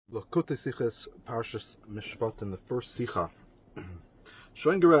Lakute Sichas Parshas Mishpatim, the first Sicha.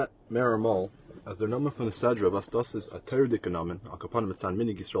 Shoingeret Meramol, as their number from the Sedra, was das is a Torah dikonomen, al kapanim etzan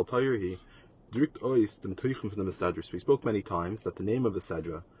minig Yisrael Torah, he drückt ois dem Teuchen from the Sedra. So we spoke many times that the name of the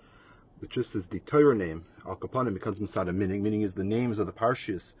Sedra, which just is the Torah name, al kapanim becomes Masada minig, meaning is the names of the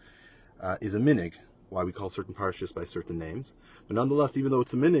Parshas, is a minig, why we call certain Parshas by certain names. But nonetheless, even though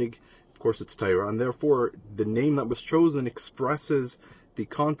it's a minig, of course it's Torah, and therefore the name that was chosen expresses the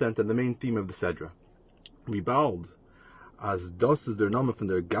content and the main theme of the Sedra. Ribald, as das is their name from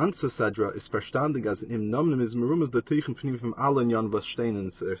their ganze Sedra, is verstandig as im Namen is merum is the Teichen pnim from allen Jan was stehen in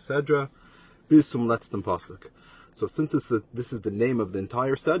their Sedra, bis zum letzten Pasuk. So since this is the name of the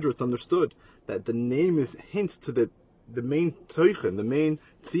entire Sedra, it's understood that the name is hints to the main Teichen, the main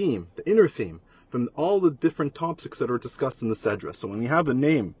theme, the inner theme, from all the different topics that are discussed in the Sedra. So when we have the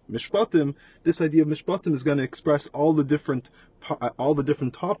name Mishpatim, this idea of Mishpatim is going to express all the different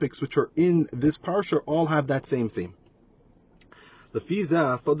topics which are in this parsha, all have that same theme. So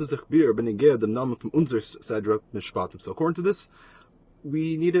according to this,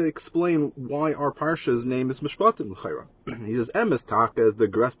 we need to explain why our parsha's name is Mishpatim. He says, Emes Taka is the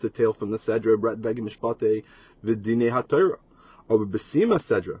gresta tale from the Sedra, Bret Vegi Mishpate Vidine HaTorah, or Besima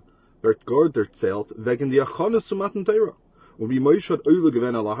Sedra. Werd Gord erzählt wegen die Achanes zu Matan Torah. Und wie Moshe hat Eule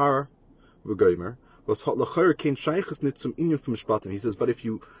gewinnt al Lahar, v'goymer, was hat Lachar kein Sheiches nicht zum Inyan from Mishpatim. He says, but if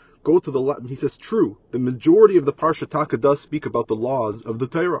you go to the Latin, he says, true, the majority of the Parsha Taka does speak about the laws of the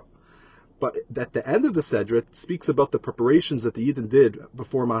Torah. But at the end of the Sedra, it speaks about the preparations that the Yidden did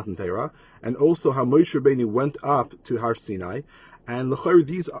before Matan Torah, and also how Moshe Rabbeinu went up to Har Sinai, and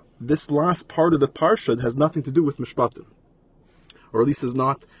Lachar, this last part of the Parsha has nothing to do with Mishpatim, or at least is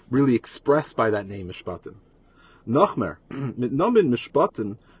not really expressed by that name, Mishpatim. Nachmer, mit Namen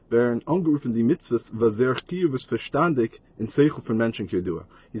Mishpatim werden angerufen die Mitzvahs, was sehr kiyuvus verstandig in Seichel von Menschen kiyudua.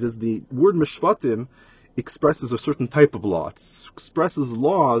 He says the word Mishpatim expresses a certain type of law. It expresses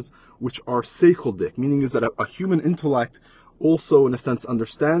laws which are seicheldik, meaning is that a human intellect also, in a sense,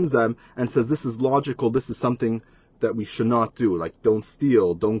 understands them and says this is logical, this is something that we should not do, like don't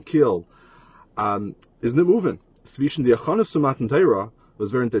steal, don't kill. Isn't it moving? Zwischen die Achanes zu Matan Torah,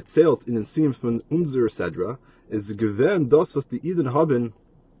 was während erzählt in den Siem von unserer Sedra, ist gewähnt das, was die Iden haben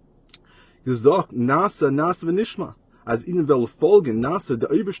gesagt, Nasa v'nishma. Als ihnen will folgen, Nasa,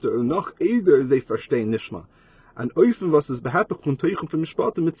 der Oberste, und noch Eider, sie verstehen Nishma. And offen, was es behappig von Teuchen von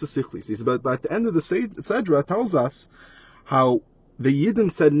Mishpatim mit Sichlis. But at the end of the Sedra, it tells us how the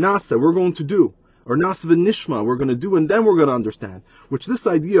Yidden said, Nasa, we're going to do. Or Nasa v'nishma, we're going to do, and then we're going to understand. Which this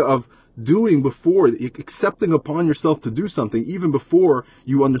idea of doing before, accepting upon yourself to do something, even before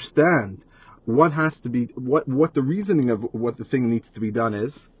you understand what has to be, what the reasoning of what the thing needs to be done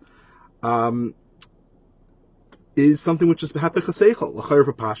is something which is hapech haseichel, l'chayr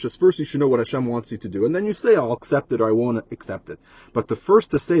for Parshas. First you should know what Hashem wants you to do, and then you say, I'll accept it or I won't accept it. But the first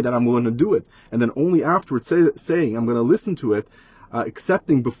to say that I'm going to do it, and then only afterwards saying I'm going to listen to it,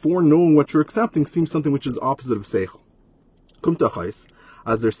 accepting before knowing what you're accepting, seems something which is opposite of seichel. Kumtachais,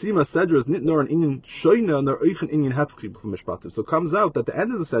 as their Sima Sedra is nit nor an inyan shoyna nor eichen inyan hepchim from Mishpatim. So it comes out that the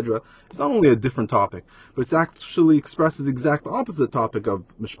end of the Sedra is not only a different topic, but it actually expresses the exact opposite topic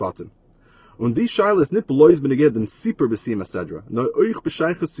of Mishpatim. Und die Shaila ist nicht belois beneged den Sipur Besima Sedra, nor euch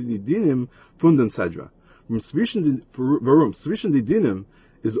bescheiches zu die Dinim von den Sedra. Zwischen die Dinim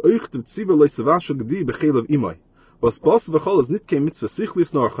is euch dem Tziva loisavasho gedi bechelav imoi. He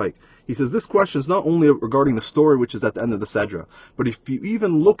says this question is not only regarding the story which is at the end of the Sedra, but if you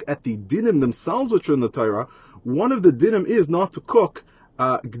even look at the dinim themselves which are in the Torah, one of the dinim is not to cook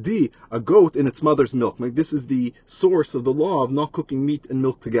gdi, a goat, in its mother's milk. Like this is the source of the law of not cooking meat and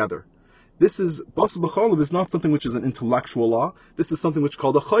milk together. This is bas b'chalav is not something which is an intellectual law. This is something which is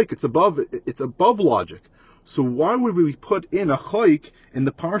called a chayk. It's above logic. So why would we put in a chayk in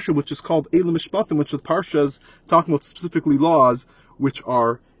the parsha which is called Eila Mishpatim, which the parsha is talking about specifically laws which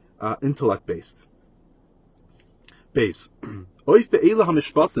are intellect based? Base. Oif be'eila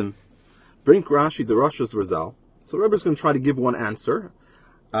ha-mishpatim, bring Rashi the Rosh's Razal. So Rebbe is going to try to give one answer,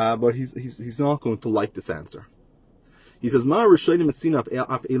 but he's not going to like this answer. He says, Ma Rishonim Messina af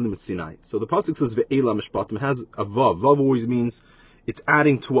Eila Messinai. So the pasuk says ve'eila mishpatim. It has a vav. Vav always means it's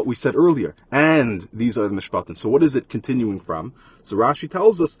adding to what we said earlier. And these are the Mishpatim. So what is it continuing from? So Rashi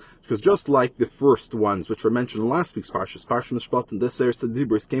tells us, because just like the first ones, which were mentioned in last week's Parshas, Mishpatim, this Eretz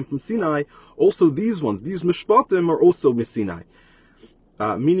Dibros came from Sinai, also these ones, these Mishpatim are also Sinai.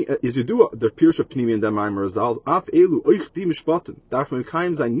 Meaning, is you do the Pirush of Pnimi and Demaim Razal, Af Elu, Oich di Mishpatim, darf man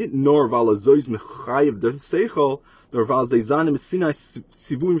kein sein, nit nor weil zois mechayev der Seichel, nor weil ze zanim Sinai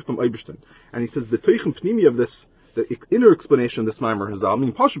sivuim from Eibishten. And he says, the Teuchen Pnimi of this the inner explanation of this Maimer Hazal. I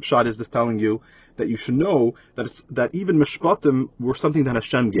mean, Pashup Shad is just telling you that you should know that even Mishpatim were something that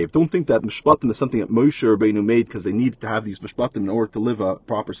Hashem gave. Don't think that Mishpatim is something that Moshe Rabbeinu made because they needed to have these Mishpatim in order to live a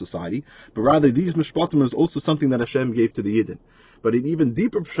proper society. But rather, these Mishpatim is also something that Hashem gave to the Yidden. But an even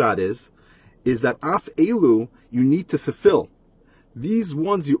deeper Pshat is that Af Elu you need to fulfill. These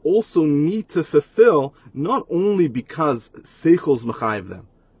ones you also need to fulfill, not only because Seichos Mechayev them,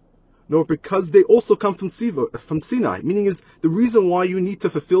 nor because they also come from Sinai. Meaning is, the reason why you need to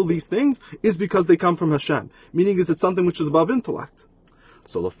fulfill these things is because they come from Hashem. Meaning is, it's something which is above intellect.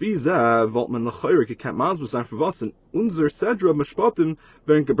 So Lafizah, Voltman Lachayrik, it can't mazbus sein for was, and unser Sedra Mishpatim,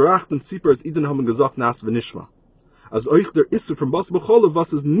 werden gebracht dem Zipper, as Iden haben gesagt, nas v'nishma. As euch der Isser from Bas B'cholav,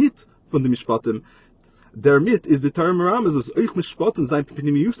 was is nit von dem Mishpatim, der mit is the term Ramas, as euch Mishpatim sein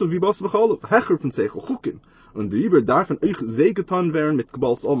Pnimiusum wie Bas B'cholav, hecher von Seichel Chukim. Und darüber darf von euch sehr getan werden mit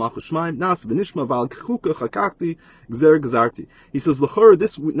Kabals Omach Shmaim, Nas v'nishma, val Chuka Chakakti, Gzer Gezarti. He says, L'chor,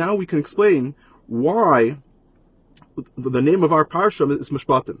 this, now we can explain why the name of our Parsha is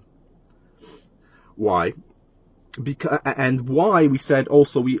Mishpatim. Why? And why we said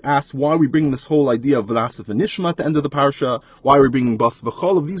also, we asked why we bring this whole idea of V'nasef and Nishma at the end of the Parsha, why we're bringing Bas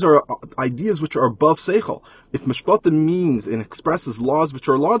V'cholav. These are ideas which are above Seichel. If Mishpatim means and expresses laws which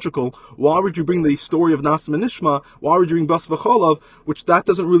are logical, why would you bring the story of Nasem and Nishma? Why would you bring Bas V'cholav, which that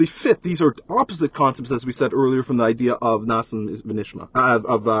doesn't really fit? These are opposite concepts, as we said earlier, from the idea of Nasem V'nishma,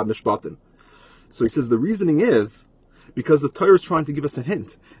 of Mishpatim. So he says the reasoning is because the Torah is trying to give us a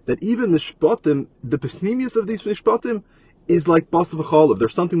hint that even Mishpatim, the Pnimius of these Mishpatim, is like Bas V'cholav.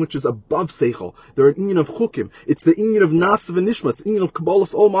 There's something which is above Seichel. They're an inyan of Chukim. It's the inyan of Nasav and Nishma. It's the inyan of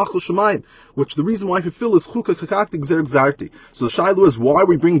Kabbalas Ol Machal Shemayim, which the reason why I fulfill is Chukah Kakakti Gzer Gzarti. So the Shiloh is why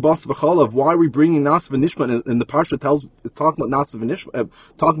we bring Bas V'cholav, why are we bringing Nasav and Nishma, and the Parsha it's talking about Nasav and Nishma,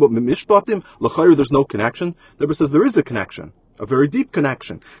 talking about Mishpatim. L'chayr, there's no connection. The Rebbe says there is a connection. A very deep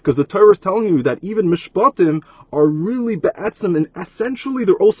connection, because the Torah is telling you that even Mishpatim are really be'etzim, and essentially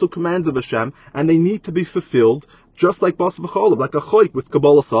they're also commands of Hashem, and they need to be fulfilled, just like Bas V'cholav, like a choik with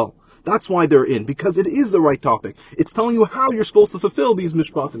Kabbalah Sal. That's why they're in, because it is the right topic. It's telling you how you're supposed to fulfill these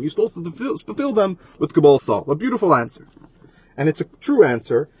Mishpatim. You're supposed to fulfill them with Kabbalah Sal. A beautiful answer. And it's a true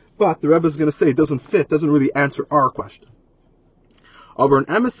answer, but the Rebbe is going to say it doesn't fit, doesn't really answer our question. Aber an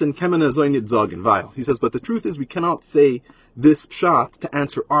Emerson kemena zoynit zagen vayel. He says, but the truth is we cannot say this pshat to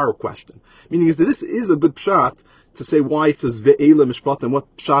answer our question. Meaning is that this is a good pshat to say why it says ve'ela mishpatim,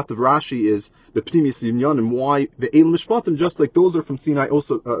 what pshat of Rashi is bepnimis yimyon, and why ve'ela mishpatim, just like those are from Sinai,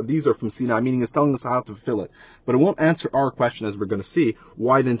 also these are from Sinai, meaning it's telling us how to fulfill it. But it won't answer our question, as we're going to see,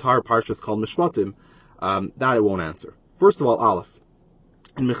 why the entire parsha is called Mishpatim. That it won't answer. First of all, Aleph.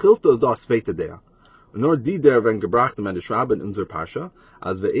 In Mechilta is da Sveita Dea. Nor die der wenn gebracht in der Schraben in unser Parsha,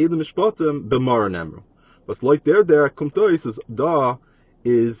 as ve'ela mishpatim b'mara nemru. Was like there kommt is da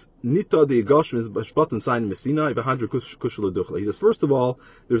is nita de gashmis mishpatim sign Messina v'hadra kushla duchla. He says, first of all,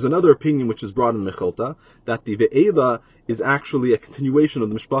 there's another opinion which is brought in Mechilta, that the ve'ela is actually a continuation of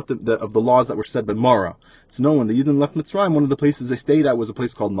the mishpatim, of the laws that were said by Mara. It's known when the Yidden left Mitzrayim, one of the places they stayed at was a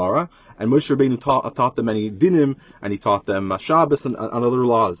place called Mara, and Moshe Rabbeinu taught them many dinim, and he taught them Shabbos and other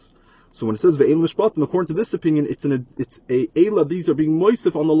laws. So when it says ve'ela mishpatim, according to this opinion, it's a eila. These are being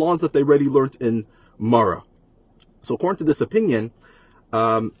moistif on the laws that they already learned in Mara. So according to this opinion,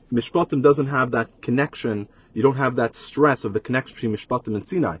 mishpatim doesn't have that connection. You don't have that stress of the connection between mishpatim and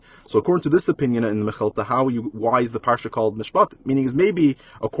Sinai. So according to this opinion in the Mechilta, why is the parsha called Mishpatim? Meaning is maybe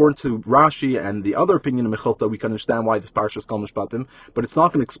according to Rashi and the other opinion in Mechilta, we can understand why this parsha is called Mishpatim, but it's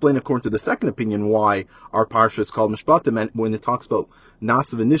not going to explain according to the second opinion why our parsha is called Mishpatim. And when it talks about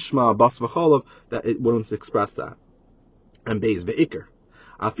Nasav and Nishma, Bas V'cholav, that it wouldn't express that. And Beis Ve'ikr.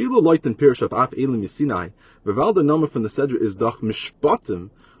 Afilu loiten Pirush of Af Elim Yisinai, Veval the number from the Sedra is Doch Mishpatim,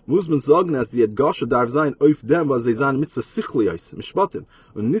 muss man sagen, as die Edgasha darf sein auf dem, was sie sein mitzvah sichlios, Mishpatim,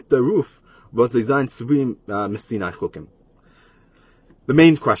 und nicht der Ruf, was sie sein Zvim Messinai Chukim. The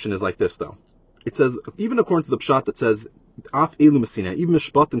main question is like this, though. It says, even according to the Pshat that says, Af Elu Messinai, even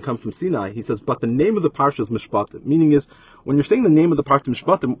Mishpatim come from Sinai, he says, but the name of the Parsha is Mishpatim. Meaning is, when you're saying the name of the Parsha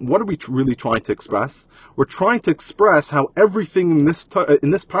Mishpatim, what are we really trying to express? We're trying to express how everything in this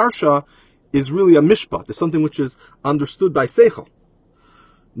Parsha is really a Mishpat. It's something which is understood by Seichel.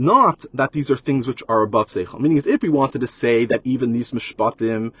 Not that these are things which are above Seichel. Meaning is, if we wanted to say that even these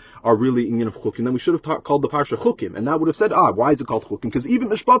Mishpatim are really inyan of Chukim, then we should have called the Parsha Chukim, and that would have said, why is it called Chukim? Because even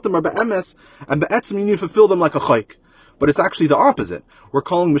Mishpatim are Be'emes, and Be'etzim you need to fulfill them like a Chayk. But it's actually the opposite. We're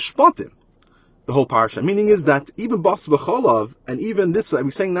calling Mishpatim the whole Parsha. Meaning is that even Bas V'cholav, and even this,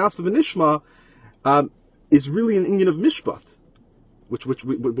 we're saying Nasav and Nishma, is really an inyan of Mishpat.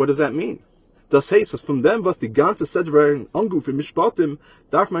 What does that mean? Das heißt, dass von dem, was die ganze Sedra angerufen für Mishpatim,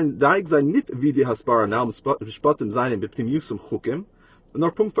 darf man daig sein nicht wie die Hasbara, na Mishpatim sein in Bepnimiusum Chukim,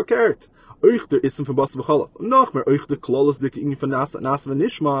 und Punkt verkehrt. Euch der Ism von Bas V'Chalaf. Und noch mehr, euch der Klolos dicke Ingen von Nas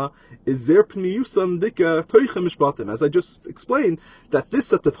V'Nishma is sehr Pnimiusam dicke Teuche Mishpatim. As I just explained, that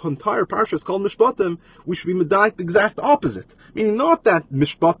the entire Parsha is called Mishpatim, we should be medayik the exact opposite. Meaning not that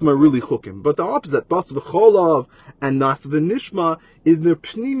Mishpatim are really Chukim, but the opposite. Bas V'Chalav and Nas V'Nishma is their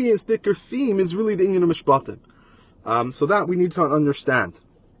Pnimius dicker theme is really the Ingen of Mishpatim. So that we need to understand.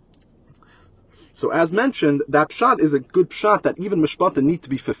 So as mentioned, that pshat is a good pshat that even Mishpatim need to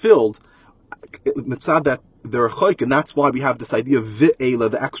be fulfilled. Mitzad that they're a chayk, and that's why we have this idea of v'ela,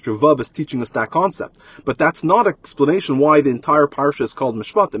 the extra vav, is teaching us that concept. But that's not an explanation why the entire parsha is called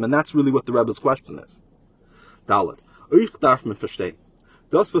Mishpatim, and that's really what the Rebbe's question is. Dalet. Euch darf man verstehen.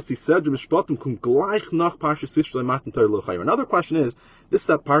 Das, was die Sedra Mishpatim kommt gleich nach Parshas Sicha Matan Torah L'Chayra. Another question is,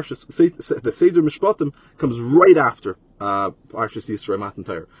 that Parshas, the Sedra Mishpatim comes right after Parshas Sicha Matan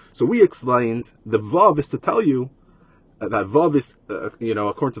Torah. So we explained, the vav is to tell you, that Vav is,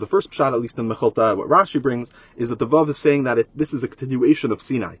 according to the first pshat, at least in Mechalta, what Rashi brings, is that the Vav is saying that this is a continuation of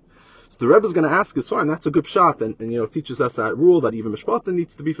Sinai. So the Rebbe is going to ask us, fine, that's a good pshat, and teaches us that rule that even Mishpatim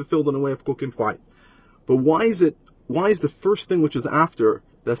needs to be fulfilled in a way of cooking, fine. But why is the first thing which is after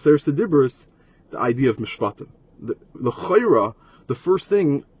the Aser Sedibros, the idea of Mishpatim? The Chayra, the first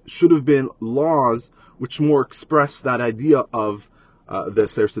thing should have been laws which more express that idea of the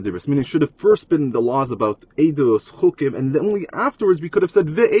Aser Sedibros. Meaning, it should have first been the laws about Eidos, Chukim, and then only afterwards we could have said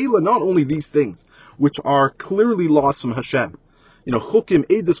Ve'ela, not only these things, which are clearly laws from Hashem. Chukim,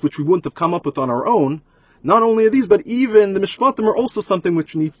 Eidos, which we wouldn't have come up with on our own. Not only are these, but even the Mishpatim are also something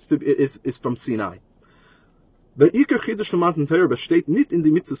which needs to is from Sinai. Der Iker Chiddush von Matan Torah besteht nicht in the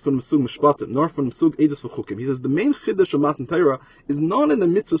mitzvahs von Mesug Mishpatim, nor from Mesug Eidos v'Chukim. He says the main Chiddush of Matan Torah is not in the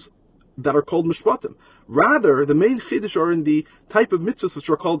mitzvahs that are called Mishpatim. Rather, the main Chiddush are in the type of mitzvahs which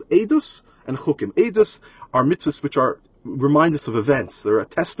are called Eidos and Chukim. Eidos are mitzvahs which remind us of events. They're a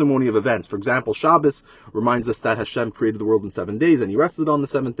testimony of events. For example, Shabbos reminds us that Hashem created the world in 7 days and He rested on the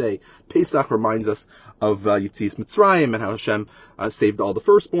seventh day. Pesach reminds us of Yetzias Mitzrayim and how Hashem saved all the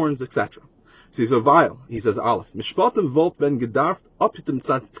firstborns, etc. So he's a vile. He says, Aleph. Mishpatim volt ben gedarft apitem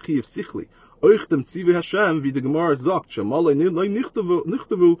tzad tchiv sichli. Euch dem Tzivi Hashem, wie the Gemara sagt, Shemalei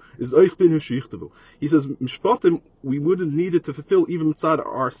nichtavu is euch den hushichtavu. He says, Mishpatim, we wouldn't need it to fulfill even mitzad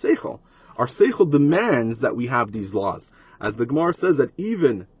our seichel. Our seichel demands that we have these laws. As the Gemara says that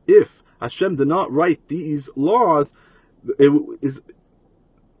even if Hashem did not write these laws,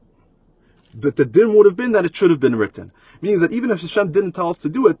 but the din would have been that it should have been written. Meaning that even if Hashem didn't tell us to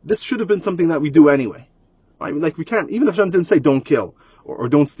do it, this should have been something that we do anyway. Right? Like we can't, even if Hashem didn't say don't kill or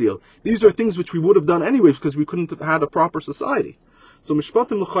don't steal. These are things which we would have done anyway because we couldn't have had a proper society. So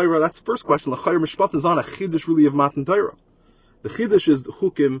Mishpatim L'Chayra, that's the first question. L'Chayra Mishpatim is not a Chiddush really of Matan Torah. The Chiddush is the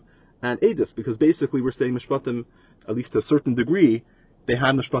Chukim and Eidos, because basically we're saying Mishpatim, at least to a certain degree, they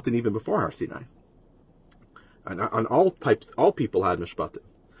had Mishpatim even before Har Sinai. And on all people had Mishpatim.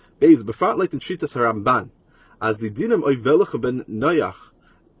 Beis, befrat like the Shitas HaRamban, as the Dinim Oivelach ben Noach,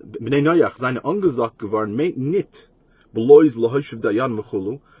 Bnei Noach, seine angesagt geworden, meint nicht, belois lahoshev dayan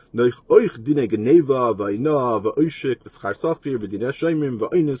v'chulu, noich oich dine geneva, v'aina, v'oishik, v'schar sachir, v'dine shemim,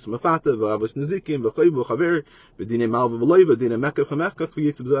 v'oinus, v'mafata, v'avos nezikim, v'chayv, v'chaver, v'dine mal v'v'loi, v'dine mekach, v'mekach,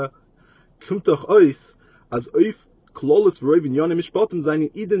 v'yitzibza, kumtach ois, as oif klolis v'roi v'nyane mishpatim, seine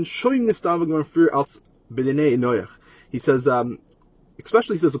iden shoin nistavah geworden für als Bnei Noach. He says,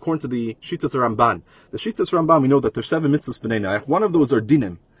 especially he says according to the Shitas Ramban. The Shitas Ramban, we know that there's 7 mitzvahs b'nei Noach. One of those are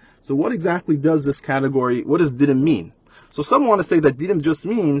dinim. So what exactly does this category, what does dinim mean? So some want to say that dinim just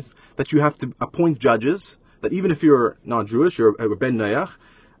means that you have to appoint judges, that even if you're not Jewish, you're a ben Noach,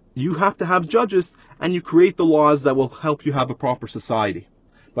 you have to have judges and you create the laws that will help you have a proper society.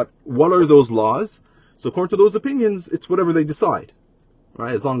 But what are those laws? So according to those opinions, it's whatever they decide.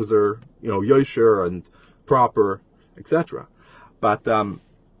 Right? As long as they're, yosher and proper, etc. But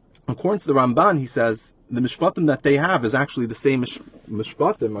according to the Ramban, he says the mishpatim that they have is actually the same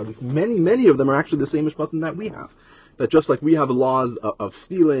mishpatim. At least many of them are actually the same mishpatim that we have. That just like we have laws of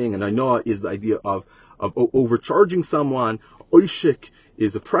stealing, and I know is the idea of overcharging someone. Oishik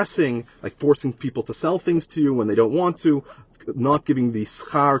is oppressing, like forcing people to sell things to you when they don't want to, not giving the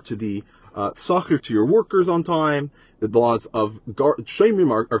schar to the sachir to your workers on time. The laws of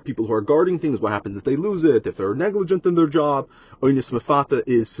shemim are people who are guarding things. What happens if they lose it? If they're negligent in their job? Oinus mafata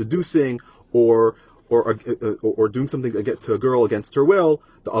is seducing or doing something to a girl against her will.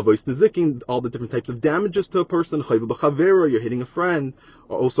 The avois nezikin, all the different types of damages to a person. Chayv b'chavera, you're hitting a friend.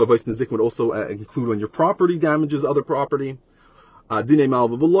 Also avois nezikin would also include when your property damages other property. Dinei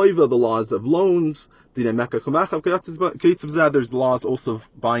Malva V'loiva, the laws of loans. Dinei Mekka Chumachav Keitzv, there's the laws also of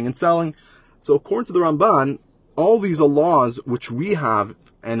buying and selling. So according to the Ramban, all these are laws which we have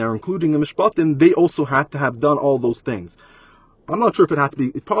and are including in Mishpatim, they also had to have done all those things. I'm not sure if it had to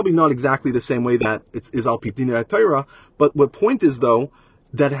be, probably not exactly the same way that it is Al Pi Dinei Torah, but what point is though,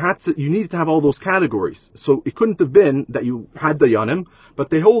 that you needed to have all those categories. So it couldn't have been that you had Dayanim, but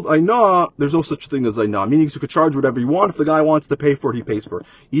they hold Ainah, there's no such thing as Ainah, meaning you could charge whatever you want. If the guy wants to pay for it, he pays for it.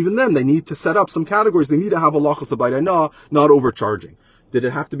 Even then, they need to set up some categories. They need to have halachos about Ainah, not overcharging. Did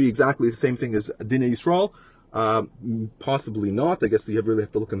it have to be exactly the same thing as Dinei Yisrael? Possibly not. I guess you really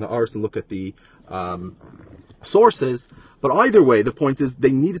have to look in the Ars and look at the sources. But either way, the point is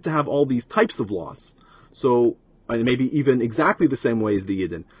they needed to have all these types of laws. So, and maybe even exactly the same way as the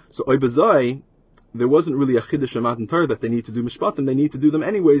Yidden. So, Oibazai, there wasn't really a Chiddush in Matan Torah that they need to do Mishpatim. They need to do them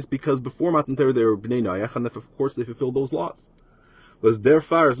anyways because before Matan Torah they were Bnei Noach, and of course they fulfilled those laws. Was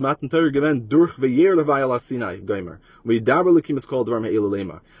therefore as Matan Torah given durch ve'yer levayal Sinai geimer. We daber lekim is called Dvar Me'el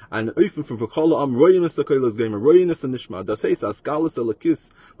Lema. And oifen from v'chol am royinus akolos geimer royinus and nishma. Das heißt as skalas alakis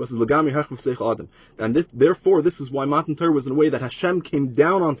was legami hachv seich adam. And therefore this is why Matan Torah was in a way that Hashem came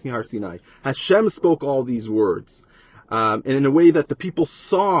down on Har Sinai. Hashem spoke all these words, and in a way that the people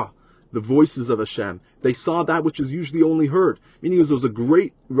saw the voices of Hashem. They saw that which is usually only heard. Meaning there was a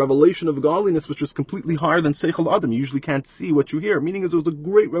great revelation of godliness which was completely higher than Seichel Adam. You usually can't see what you hear. Meaning there was a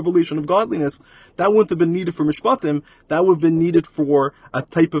great revelation of godliness. That wouldn't have been needed for Mishpatim. That would have been needed for a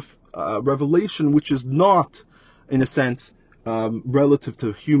type of revelation which is not, in a sense, relative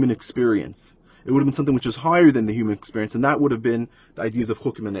to human experience. It would have been something which is higher than the human experience. And that would have been the ideas of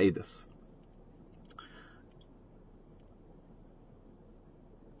Chukim and Eidos.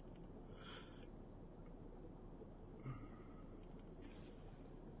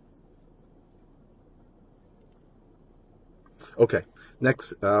 Okay,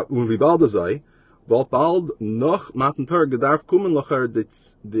 next, Unvibaldazai, weil bald noch Matan Torah gedarf kommen lacher de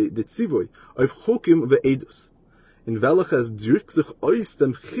Zivoi, auf Chukim ve'edus, in welches drückt sich aus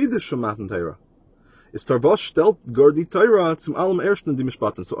dem Chiddush von Matan Torah. Is was stellt gar die Torah zum allem ersten in die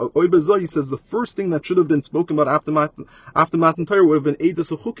Mishpatim. So, Oibazai says the first thing that should have been spoken about after Matan Torah would have been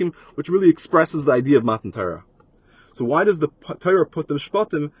Edus or Chukim, which really expresses the idea of Matan Torah. So why does the Torah put the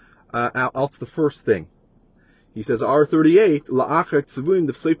Mishpatim out the first thing? He says, R38, La'achet Tzivuim,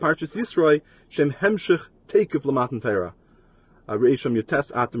 the Psei Parshas Yisroi, Shem Hemshech Tekev L'Matan Torah. Re'esham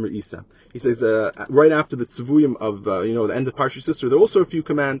Yotes Atem Re'isa. He says, right after the Tzivuyim of, the end of Parshas Yisroi, there are also a few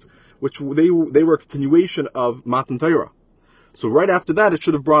commands, which they were a continuation of Matan Torah. So right after that, it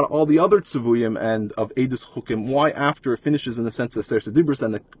should have brought all the other Tzivuyim and of Edus Chukim. Why after it finishes in the sense of Seir Sedibros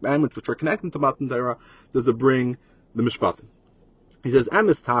and the commandments which are connected to Matan Torah, does it bring the Mishpatim? He says,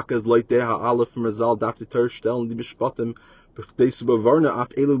 Emes takas like deha aleph from Rizal dafte Torah stellen die Mishpatim b'chtei zu bevarne af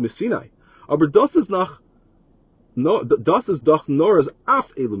elu Messinai. Aber das ist doch nur as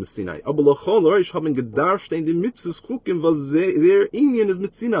af elu Messinai. Aber lachon loish haben gedarstehen die Mitzvahs chukim was their inyan is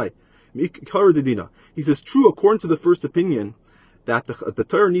Messinai. He says, true, according to the first opinion, that the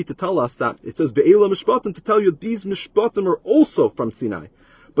Torah need to tell us that it says ve'ela Mishpatim to tell you these Mishpatim are also from Sinai.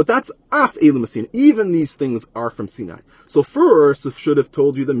 But that's af elim Sinai. Even these things are from Sinai. So first, it should have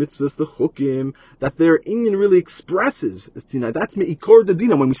told you the mitzvahs, the chukim, that their inyan really expresses Sinai. That's me'ikor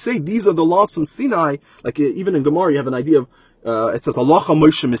dedina. When we say these are the laws from Sinai, like even in Gemara, you have an idea of, it says halacha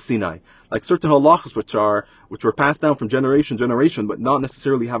Moshe Sinai. Like certain halachas which were passed down from generation to generation, but not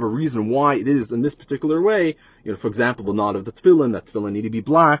necessarily have a reason why it is in this particular way. For example, the knot of the tefillin, that tefillin need to be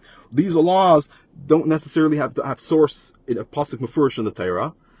black. These laws don't necessarily have to have source in a pasuk mefurish in the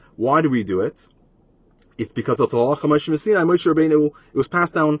Torah. Why do we do it? It's because of halacha Moshe Sinai. Moshe Rabbeinu, it was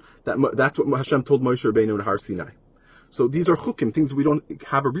passed down that's what Hashem told Moshe Rabbeinu in Har Sinai. So these are chukim, things we don't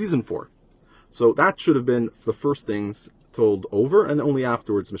have a reason for. So that should have been the first things told over, and only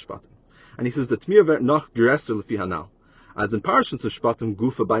afterwards Mishpatim. And he says that Tmir wird noch geresser lefi hanal. As in Parshas Mishpatim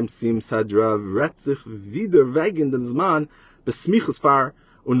Gufa beim Sim Sadra rett sich wieder wegen dem Zman besmichus far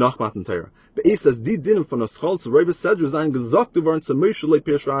und nach Matan Torah. Beis as die Dinnen von Aschol zu Rebbe Sadra seien gesagt worden zu Moshe le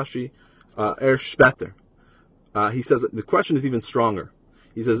Pirsh Rashi später. He says the question is even stronger.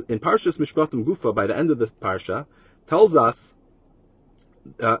 He says in Parshas Mishpatim Gufa, by the end of the Parsha, tells us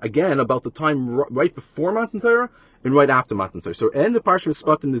again about the time right before Matan Torah and right after Matan Torah. So end of Parshas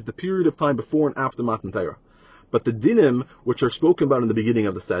Mishpatim is the period of time before and after Matan Torah. But the dinim, which are spoken about in the beginning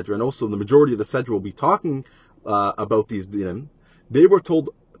of the Sedra, and also the majority of the Sedra will be talking about these dinim, they were told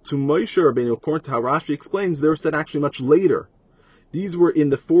to Moshe Rabbeinu, according to how Rashi explains, they were said actually much later. These were in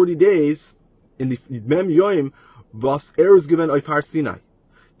the 40 days, in the Mem Yoim, was Eretz given of Har Sinai.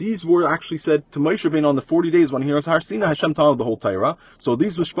 these were actually said to Moshe Rabbeinu on the 40 days when he was Har Sinai. Hashem taught the whole Torah. So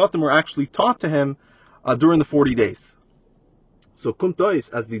these Mishpatim were actually taught to him during the 40 days. So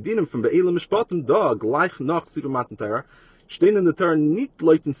kumtois as the dinim from Be'elim Mishpatim da gleich nach Sibur Matan Torah stehen in the Torah nicht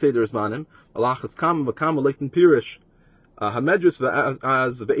leuten Seder Zmanim alachas kam v'kam leuten Pirish hamedrus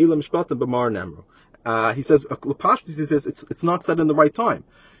as Be'elim Mishpatim b'mar nemru. He says it's not said in the right time.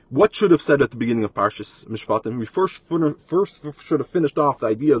 What should have said at the beginning of Parshas Mishpatim? We first should have finished off the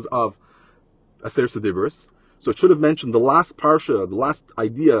ideas of Aser Sedibris. So it should have mentioned the last parsha, the last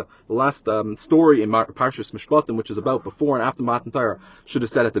idea, the last story in Parshas Mishpatim, which is about before and after Matan Torah, should have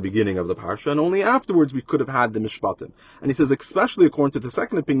said at the beginning of the parsha, and only afterwards we could have had the Mishpatim. And he says, especially according to the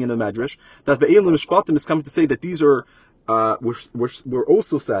second opinion of the Medrash, that the Ve'elim Mishpatim is coming to say that these are were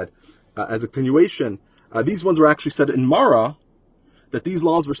also said as a continuation. These ones were actually said in Mara. That these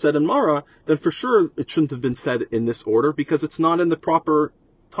laws were said in Mara, then for sure it shouldn't have been said in this order because it's not in the proper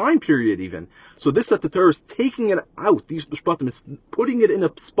time period even. So this that the Torah is taking it out, these Mishpatim, it's putting it in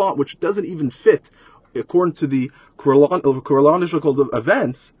a spot which doesn't even fit according to the chronological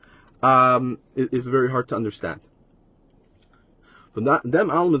events, is very hard to understand. But them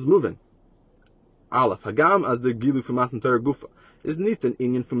Alam is moving. Aleph, Hagam as the Gilu from Matan Torah Gufa is nicht an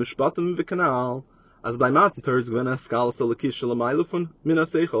Inyan from Mishpatim v'Kanal. As bei Matan Torah ist gewinne Skala Salakish Shalamayla von Mina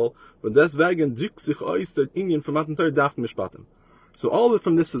Seichel, und deswegen drückt sich aus der Inyan von Matan Torah darf Mishpatim. So all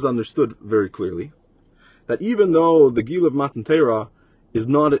from this is understood very clearly, that even though the Gil of Matan Torah is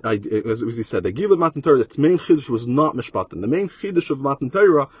not, as we said, the Gil of Matan Torah, its main Chiddush was not Mishpatim. The main Chiddush of Matan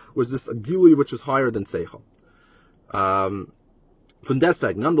Torah was this Gili which is higher than Seichel. Von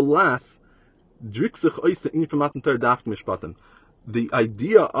deswegen, nonetheless, drückt sich aus der Inyan von Matan Torah darf Mishpatim. The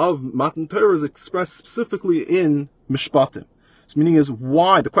idea of Matan Torah is expressed specifically in Mishpatim. So meaning is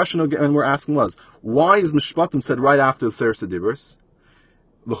why, the question again we're asking was, why is Mishpatim said right after the Seir Sedibris?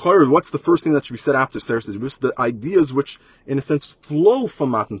 L'chayr, what's the first thing that should be said after Seir Sedibris? The ideas which, in a sense, flow from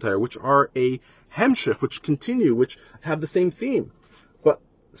Matan Torah, which are a hemshech, which continue, which have the same theme. But,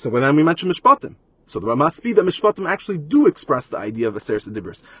 so then we mention Mishpatim. So there must be that Mishpatim actually do express the idea of a Seir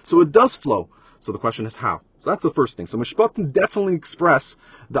Sedibris. So it does flow. So the question is how? So that's the first thing. So Mishpatim definitely express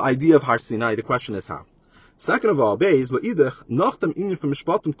the idea of Har Sinai. The question is how. Second of all, Beis La'idach nach dem Inyan from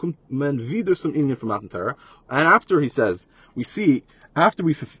Mishpatim kommt man wieder zum Inyan from Matan Torah. And after he says, we see after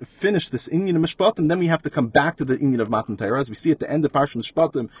we finish this Inyan of Mishpatim, then we have to come back to the Inyan of Matan Torah. As we see at the end of Parshas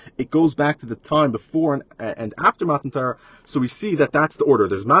Mishpatim, it goes back to the time before and after Matan Torah. So we see that that's the order.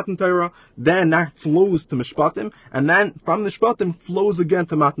 There's Matan Torah, then that flows to Mishpatim, and then from Mishpatim flows again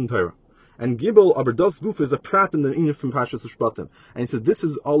to Matan Torah. And Gibel aber das Guf is a prat in the Inyan from Parshas Mishpatim. And he says this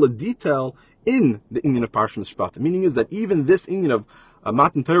is all a detail in the Inyan of Parshas Mishpatim. Meaning is that even this Inyan of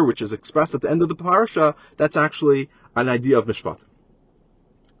Matan Torah, which is expressed at the end of the Parsha, that's actually an idea of Mishpatim.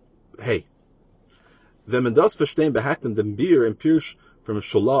 Hey. Wenn man das verstehen behekten dem Bier im Pirsch from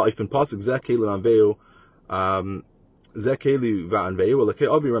Sholah, if in Pasuk Zekeli Anveu, Zekeli Va'anveu, Lekei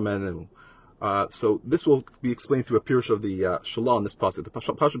Avi Ramanenu. So this will be explained through a pirush of the Shalah in this pasuk. The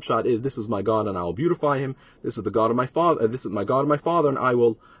Pashup Shad is, this is my God and I will beautify him. This is the God of my father. This is my God and my father and I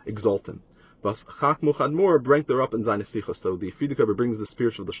will exalt him. Bas Chak Muchad Mor bringt there up in seine Sichas. So the Friedrich brings this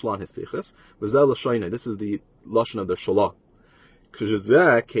pirush of the Shalah in his Sichas. This is the lashon of the Shalah.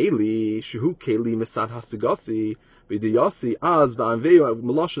 K'shezeh Keli Shehu Keli Misad Hasigasi V'Diyasi Az V'Anveu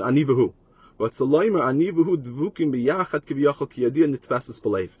Melashon Anivahu. What's the Leimer Anivahu Dvukim B'Yachad K'V'Yachal Kiyadir Nitfeses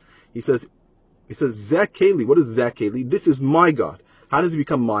Belev. He says Zekeli. What is Zekeli? This is my God. How does he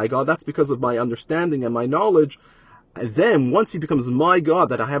become my God? That's because of my understanding and my knowledge. And then, once he becomes my God,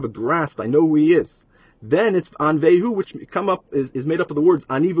 that I have a grasp, I know who he is. Then it's Anvehu, which is made up of the words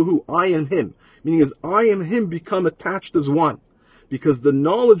Anivahu, I am him. Meaning is I am him become attached as one. Because the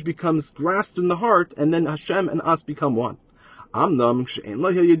knowledge becomes grasped in the heart, and then Hashem and us become one. But when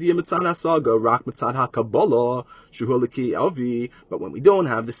we don't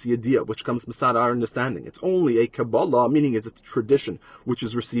have this idea, which comes beside our understanding, it's only a Kabbalah, meaning is it's a tradition, which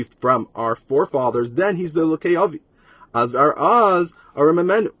is received from our forefathers, then he's the Lokei Avi.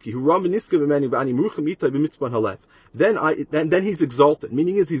 Then he's exalted,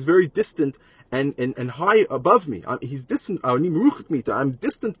 meaning is he's very distant and high above me. He's distant. I'm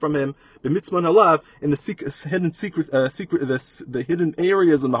distant from him. In the the hidden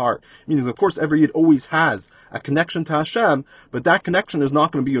areas in the heart. Meaning, of course, every Yid always has a connection to Hashem, but that connection is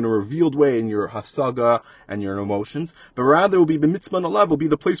not going to be in a revealed way in your hasaga and your emotions, but rather it will be b'mitzman alav, will be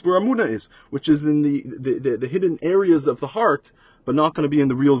the place where Amunah is, which is in the hidden areas of the heart, but not going to be in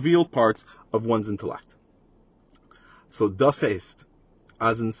the revealed parts of one's intellect. So das heißt,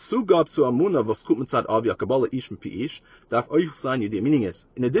 as in Sugab zu Amuna, was kut mitzad Avi, Kabbalah ish pi ish, darf euch sein Yediyah. Meaning is,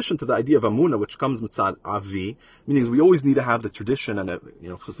 in addition to the idea of Amuna, which comes mitzad Avi, meaning is we always need to have the tradition, and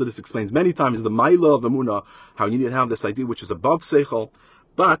Chassidus explains many times the Maila of Amuna, how you need to have this idea which is above Seichel,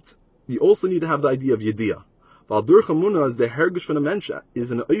 but you also need to have the idea of Yediyah. While durch Amuna, as the Hergish von a Mensch, is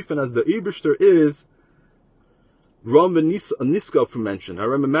an Eifen as the Eberster is, Ram Niska from mention,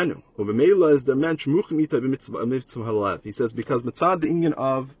 Harem Menu. Ovemela is the mensch Muchimita b'mitzvah halev. He says because mitzad the inyan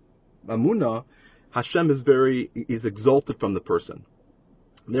of Amuna, Hashem is exalted from the person.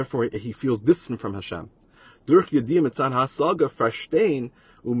 Therefore, he feels distant from Hashem. Durch Yediyah mitzad hasaga verstehen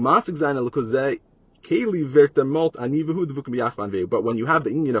umasig sein alakozeh keli vertemalt anivehu dvukim b'yachvan veu. But when you have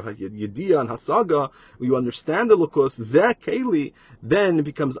the inyan of Yediyah and hasaga, you understand the lakos zeh keli, then it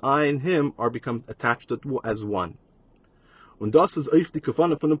becomes I and him are become attached as one. Und das ist euch die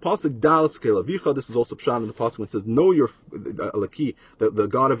Kafana von dem Pasuk Dalet Skelavicha. This is also pshat in the Pasuk when it says, know your Elaki, the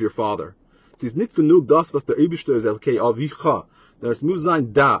God of your father. Es ist nicht genug das, was der Eibishter ist Elkei Avicha. There's muss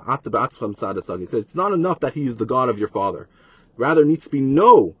sein da, at the Batzchem Tzadasag. He said, it's not enough that he is the God of your father. Rather, it needs to be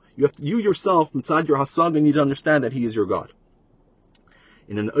no. You yourself, inside your Hasaga, need to understand that he is your God.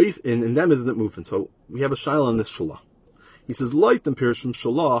 In them is it moving. So we have a shaila on this shalah. He says, Light and Pirshim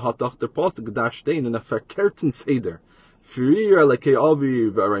Shalah, hatach der Pasuk Gedash Stein in a verkehrten Seder. Frier lekei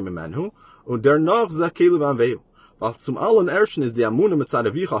avi v'arei memenhu, und danach zakele v'anveu. Weil zum allen ersten ist die Amuna mitzad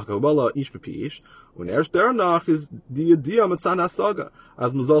avicha Kabbalah ish b'pi ish, und erst danach ist die Yediyah mitzad hasaga,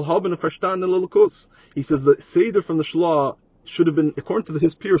 as man soll haben und verstanden lelakus. He says the Seder from the Shlah should have been, according to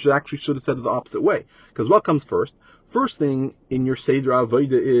his peers, actually should have said it the opposite way. Because what comes first? First thing in your Seder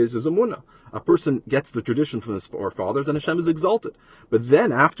Avodah is Amuna. A person gets the tradition from his forefathers, and Hashem is exalted. But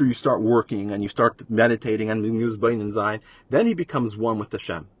then, after you start working and you start meditating and Mizbayin and Zayin, then he becomes one with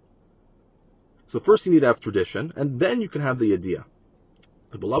Hashem. So first you need to have tradition, and then you can have the Yediyah.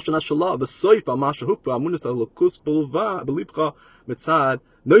 And the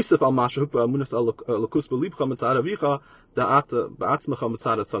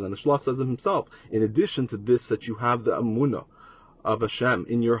Shlah says it himself. In addition to this, that you have the Amunah of Hashem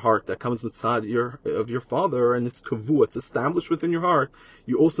in your heart that comes inside of your father, and it's kavu, it's established within your heart.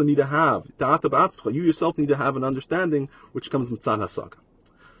 You also need to have you yourself need to have an understanding which comes mitzad hasaga.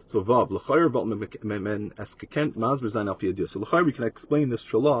 So vav men eskekent mazber zayin al pi. So l'chayr we can explain this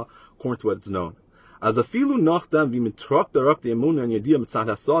shalah according to what it's known. As a filu nachdam v'mitrak darab the emunah and yediyah mitzad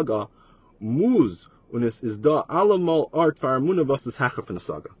hasaga muz unis is da alamal art for emunah versus hachaf in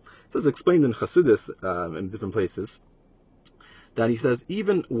hasaga. It says explained in Chassidus in different places, that he says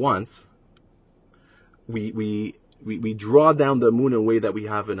even once we draw down the Amunah in a way that we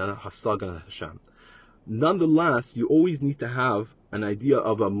have in a Hasaga and a Hashem. Nonetheless, you always need to have an idea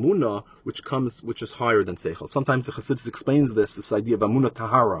of Amunah which is higher than Seichel. Sometimes the Chassidus explains this idea of Amunah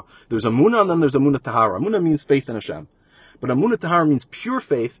Tahara. There's Amunah and then there's Amunah Tahara. Amunah means faith in Hashem. But Amunah Tahara means pure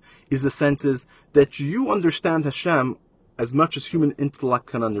faith, is the sense is that you understand Hashem as much as human intellect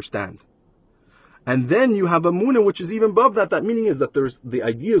can understand. And then you have Amunah, which is even above that. That meaning is that there's the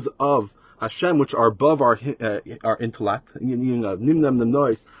ideas of Hashem, which are above our intellect. Things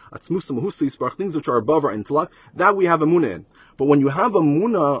which are above our intellect, that we have Amunah in. But when you have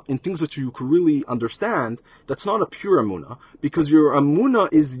Amunah in things which you can really understand, that's not a pure Amunah, because your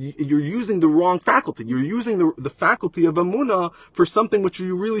Amunah is, you're using the wrong faculty. You're using the faculty of Amunah for something which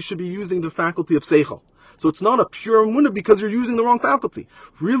you really should be using the faculty of Seichel. So it's not a pure Amunah because you're using the wrong faculty.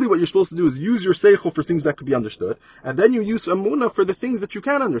 Really what you're supposed to do is use your Seichel for things that could be understood, and then you use Amunah for the things that you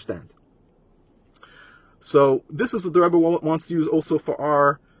can understand. So this is what the Rebbe wants to use also for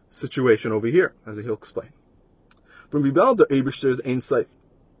our situation over here, as he'll explain. From Bibel der Eberster is ein Seif.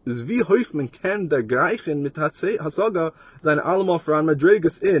 Is wie hoch man kann der Greichen mit Hasaga seine allemal voran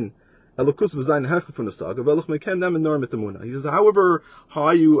Madregas in Elokus b'zayin hechel von Hasaga welch man kann them in nor mit Amunah. He says, however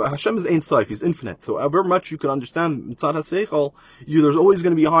high Hashem is ein Seif, He's infinite. So however much you can understand mitzad HaSeichel, there's always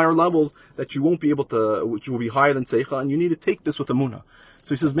going to be higher levels that you won't be able to, which will be higher than Seichel, and you need to take this with Amunah.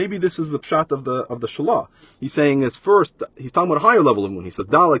 So he says maybe this is the pshat of the Shalah. He's saying as first, he's talking about a higher level of Amunah. He says,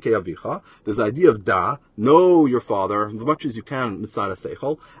 Da lekei avicha, there's the idea of Da, know your father as much as you can mitzad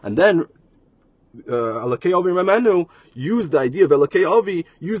HaSeichel, and then Alakei Avi Ramenu, use the idea of Alakei Avi,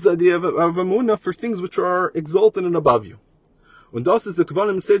 use the idea of Amunah for things which are exalted and above you. Und das ist the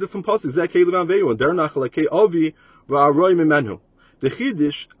Kavanim Seder from Pasuk, Zeh Keilu V'Anveu, und dernach Alakei Avi V'Aroi Memenu. The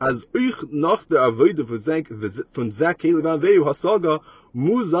Chiddush, as euch nach der Avodah von Zeh Keilu V'Anveu Hasaga,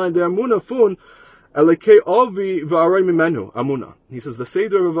 muss sein der Amunah von Alakei Avi V'Aroi Memenu, Amunah. He says the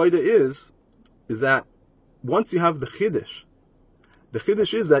Seder of Avodah is that once you have the Chiddush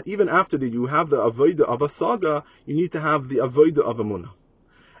is that even after that you have the Avodah of Hasaga, you need to have the Avodah of Amunah.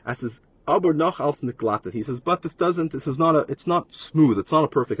 As says, aber noch als niklatet. He says, but it's not smooth, it's not a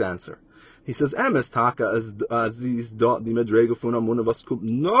perfect answer. He says, emes taka as these dot the medrega fun amuna was kommt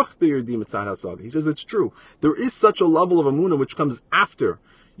nach der die mitzat hasaga. He says it's true. There is such a level of amuna which comes after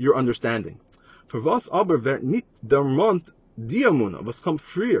your understanding. For was aber wird nicht der Mond die amuna was kommt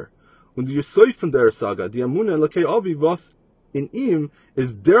früher. Und die Yesoi der Saga, die amuna lakei avi was in ihm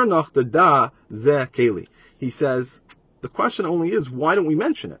is der nach der da ze keli. He says, the question only is, why don't we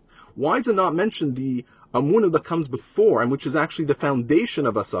mention it? Why is it not mentioned the amuna that comes before, and which is actually the foundation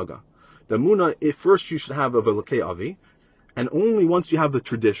of asaga? The amuna, if first you should have a velakei avi, and only once you have the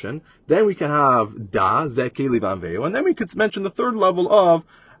tradition, then we can have da, ze keli vanveo, and then we could mention the third level of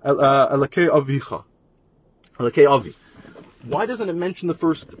elakei avicha, elakei avi. Why doesn't it mention the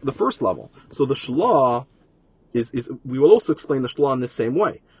first level? So the shlah is we will also explain the shlah in the same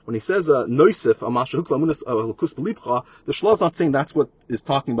way. When he says noisif amashahukva amunas lukus belibcha, the shlah is not saying that's what is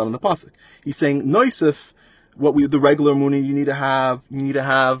talking about in the pasuk. He's saying noisif, the regular muni you need to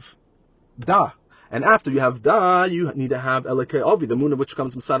have da, and after you have da, you need to have elekei avi, the muna which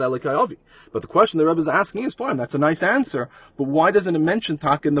comes beside elekei avi. But the question the Rebbe is asking is fine. That's a nice answer, but why doesn't it mention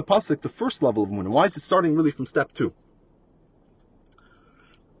taka in the pasuk the first level of muna? Why is it starting really from step 2?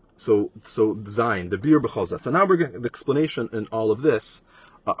 So Zayin, the beer b'choza. So now we're getting the explanation in all of this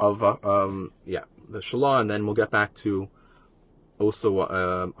of the Shalah, and then we'll get back to also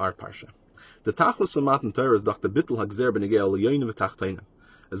our parsha. The tachlis of Matan Torah is Dr. Bittel Hagzer Benegei El Yonim v'Tachtainim.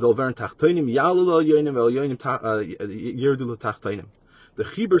 As El Vern Tachtainim Yalul El Yonim El Yonim Yerdul Tachtainim. The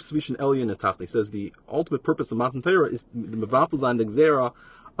Chiber Svishin El Yonim Tachtainim says the ultimate purpose of Matan Torah is the Mevatel Zayin the Gzera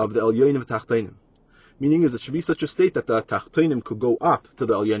of the El Yonim v'Tachtainim. Meaning is it should be such a state that the Tachtainim could go up to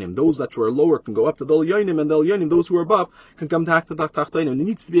the Elyonim. Those that were lower can go up to the Elyonim, and the Elyonim, those who are above, can come back to the Tachtainim. There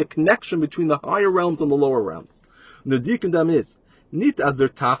needs to be a connection between the higher realms and the lower realms. And the Dikendam is, nicht as der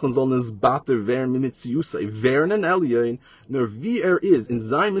Tachen soll nes bater werden mit Mitziusai, werden an Elyon, nor wie is, in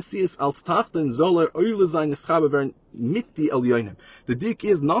sein Messias als Tachten soll Eule sein Neschabe werden mit die Elyonim. The Dik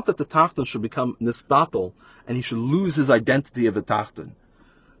is not that the Tachten should become Nesbatel, and he should lose his identity of a Tachten.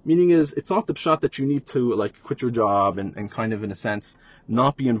 Meaning is, it's not the pshat that you need to quit your job and kind of in a sense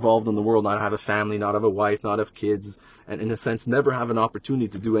not be involved in the world, not have a family, not have a wife, not have kids, and in a sense never have an opportunity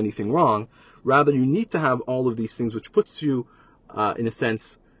to do anything wrong. Rather, you need to have all of these things which puts you, in a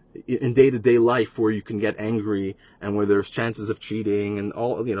sense, in day-to-day life where you can get angry and where there's chances of cheating and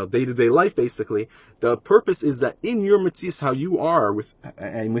all, day-to-day life basically. The purpose is that in your mitzvahs, how you are with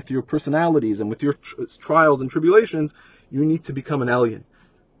your personalities and with your trials and tribulations, you need to become an alien.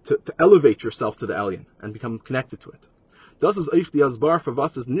 To elevate yourself to the alien and become connected to it. This also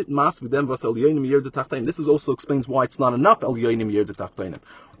explains why it's not enough Elyonim Yer de Tachtainim.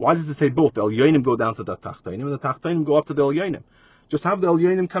 Why does it say both? The Elyonim go down to the Tachtainim and the Tachtainim go up to the Elyonim. Just have the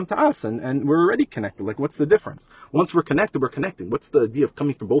Elyonim come to us and we're already connected. What's the difference? Once we're connected, we're connecting. What's the idea of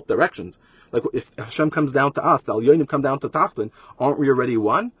coming from both directions? If Hashem comes down to us, the Elyonim come down to Tachtain, aren't we already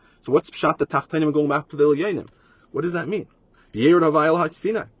one? So what's pshat the Tachtainim going back to the Elyonim? What does that mean?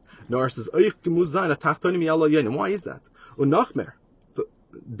 Nor says why is that? So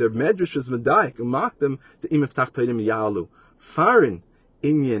the medrash is medaik umak them the imif tachtainim yalu farin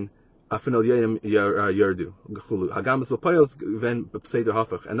inyan afinal yanim yardu gachulu hagamas opayos ven b'pseider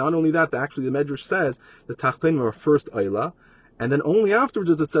hafach. And not only that, actually the medrash says the tachtainim are first ayla, and then only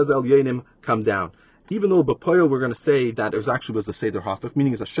afterwards it says el yanim come down. Even though B'Poyel we're going to say that it was a Seder Hafach,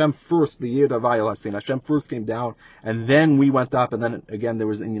 meaning it's Hashem first, the Yir Davayel Hashem, Hashem first came down, and then we went up, and then again there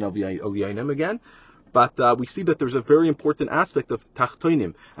was Elyonim again. But we see that there's a very important aspect of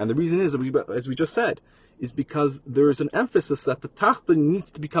Tachtoinim, and the reason is, as we just said, is because there is an emphasis that the Tachton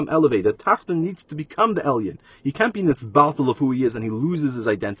needs to become elevated. The Tachton needs to become the Elyon. He can't be in this battle of who he is, and he loses his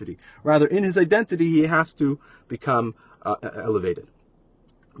identity. Rather, in his identity, he has to become elevated.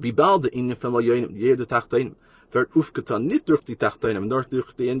 Wie bald in from jeder Tachtainim wird aufgetan nicht durch die Tachtainim, nor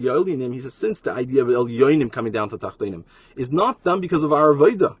durch die Elyonim. He says, since the idea of Elyonim coming down to Tachtainim is not done because of our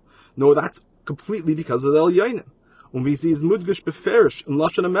Avodah, no, that's completely because of the Elyonim. Und wie sie is mudgish beferish in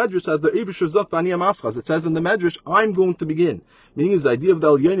Lashon HaMedrash as the Eibusher Zot V'ani Amaschas. It says in the Medrash, I'm going to begin. Meaning is the idea of the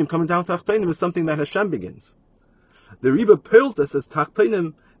Elyonim coming down to Tachtainim is something that Hashem begins. The Rebbe Pilta says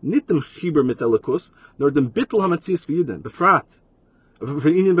Tachtainim nicht dem Chiber mit Elikus, nor dem Bittel HaMetzias V'Yidin, befrat. For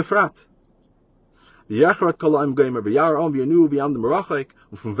Indian befrat. V'yachrat kol ha'im goymer, v'yar om v'yanu v'yam dem Merachik,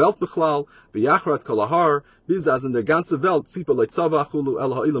 und vom Welt bechlal, v'yachrat kol ha'har, bis as in der ganze Welt, tzipa leitzava achulu,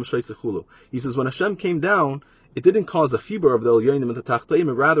 el ha'ilam sheisachulu. He says, when Hashem came down, it didn't cause a chibur of the Elyonim and the Tachtayim,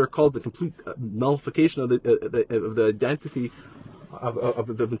 it rather caused the complete nullification of the identity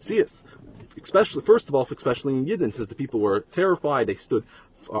of the Metzias. especially in Yidden, says the people were terrified, they stood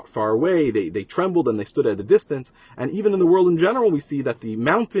far away, they trembled and they stood at a distance. And even in the world in general, we see that the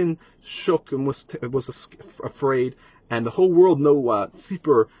mountain shook and was afraid, and the whole world, no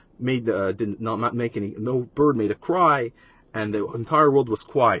tzipor did not make any, no bird made a cry, and the entire world was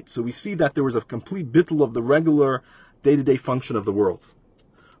quiet. So we see that there was a complete bittul of the regular day-to-day function of the world.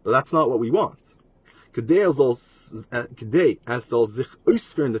 But that's not what we want. Kedei as soll sich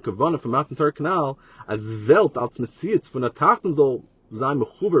ausführen der Kavanah vom Matan Torah Kanal, als Welt als Messias von der Tachten soll sein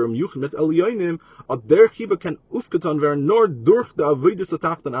mechuber Juchen mit Elyonim, und der Chibur kann aufgetan werden nur durch the Avodas der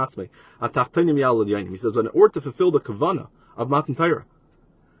Tachten Atzmei, at Tachtenim Yal Elyonim. He says, in order to fulfill the Kavanah of Matan Torah,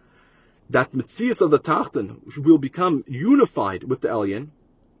 that Messias of the Tachten will become unified with the Elyon,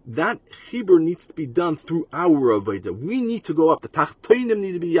 that Chibur needs to be done through our Avodah. We need to go up. The Tachtenim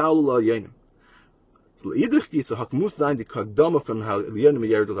need to be Yal Elyonim. Nonetheless,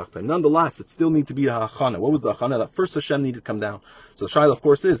 it still needs to be a hachana. What was the hachana? That first Hashem needed to come down. So the shaila, of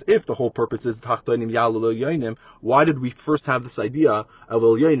course, is, if the whole purpose is tachtonim yalul yonim, why did we first have this idea of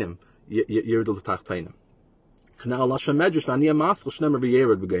el yonim yirdul tachtonim? Kanal Hashem medrash v'aniyah maschel shnemer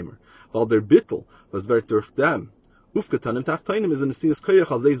v'yered v'gemer. While their bittul was very durch them. Ufkatanim tachtonim is in the sinus koyach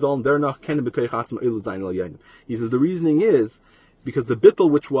al zeh zoln dernach kennen b'koyach atzma ilu zayin el yonim. He says the reasoning is because the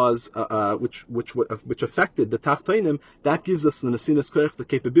bittul which affected the tachtonim, that gives us the nesinas koyach, the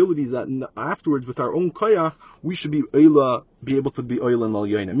capabilities that afterwards with our own koyach we should be able to be oila and el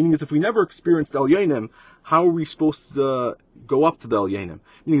yonim. Meaning is, if we never experienced el yonim, how are we supposed to go up to the el yonim?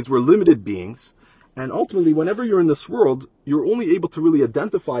 Meaning is, we're limited beings, and ultimately whenever you're in this world, you're only able to really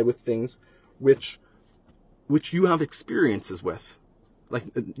identify with things which you have experiences with. Like,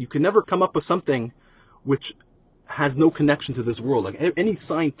 you can never come up with something which has no connection to this world. Like any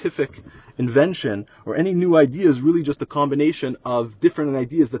scientific invention or any new idea is really just a combination of different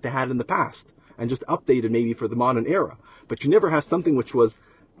ideas that they had in the past and just updated maybe for the modern era. But you never have something which was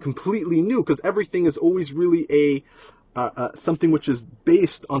completely new, because everything is always really something which is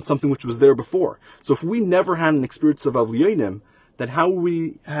based on something which was there before. So if we never had an experience of Avliyanim, then how would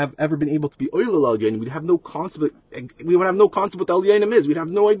we have ever been able to be oilal al yanim? We'd have no concept. We would have no concept what al yanim is. We'd have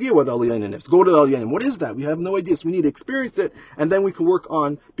no idea what al yanim is. Go to al yanim. What is that? We have no idea. So we need to experience it, and then we can work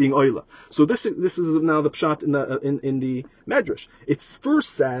on being oila. So this is now the pshat in the medrash. It first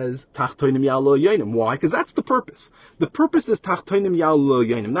says tachtoinim yal yanim. Why? Because that's the purpose. The purpose is tachtoinim yal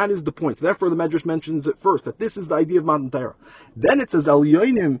yanim. That is the point. So therefore, the medrash mentions it first, that this is the idea of Matan Torah. Then it says al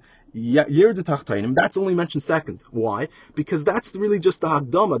yanim. That's only mentioned second. Why? Because that's really just the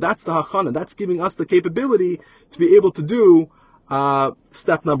Hagdama, that's the Hachana, that's giving us the capability to be able to do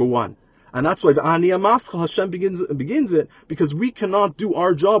step number one. And that's why the Aniyah Maschal Hashem begins it, because we cannot do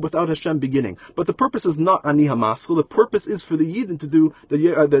our job without Hashem beginning. But the purpose is not Aniyah Maschal, the purpose is for the Yidden to do the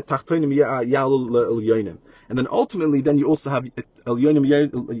Tachtoinim Yalul Yonim. And then ultimately, then you also have El Yonim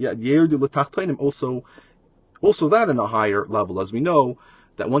Yerdu L'Tachtoinim, also that in a higher level, as we know,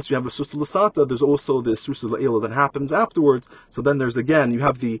 that once you have a Susa L'Sata, there's also the Susa L'Ela that happens afterwards. So then there's again, you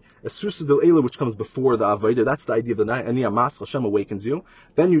have the Susa L'Ela which comes before the Avodah. That's the idea of the Aniyah Mas, Hashem awakens you.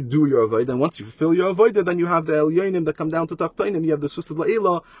 Then you do your Avodah, and once you fulfill your Avodah, then you have the El Yonim that come down to Tachtoinim. You have the Susa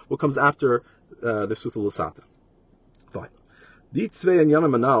L'Ela, what comes after the Susa L'Sata. Fine. Die zwei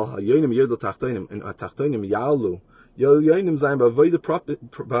Anyanim Manal, Yonim Yerdel Tachtoinim, and Tachtoinim Yalu. Yonim sein Bavoida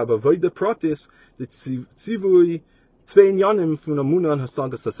Pratis, the Tzivui. He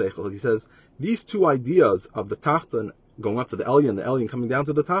says, these two ideas of the Tachton going up to the Elyon coming down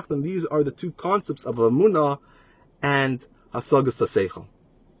to the Tachton, these are the two concepts of Amunah and Hasagas HaSeichel.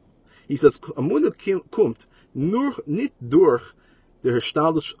 He says, Amunah kommt nur nicht durch der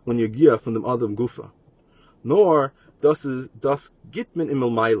Herstalisch und Yagia von dem Adam Gufa, nor das Gitmen im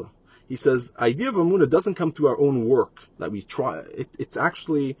Elmaila. He says, idea of Amunah doesn't come through our own work that we try. It's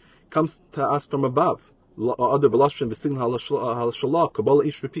actually comes to us from above. Or as the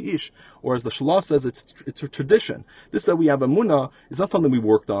Shalah says, it's a tradition. This that we have Amunah is not something we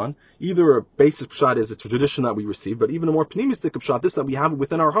worked on. Either a basic pshat is a tradition that we received, but even a more pneumistic pshat, this that we have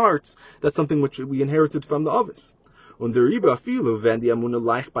within our hearts, that's something which we inherited from the Avis. Und der Riba filu, wenn die Amunah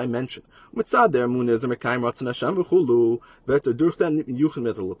leicht bei Menschen. Mitzad der Amunah is a Mekayim Ratzon Hashem v'chulu, wird durch den nicht Yuchen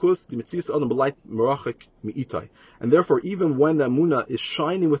mit der Lakus, die Metzias Adam beleit merachik mi'itai. And therefore, even when the Amunah is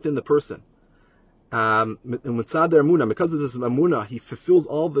shining within the person, because of this Amunah, he fulfills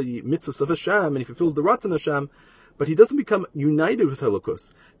all the mitzvahs of Hashem and he fulfills the Ratzon Hashem, but he doesn't become united with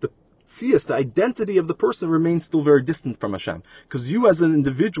Halakus. The tzias, the identity of the person, remains still very distant from Hashem. Because you as an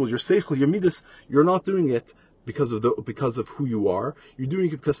individual, your seichel, your midas, you're not doing it because of who you are. You're doing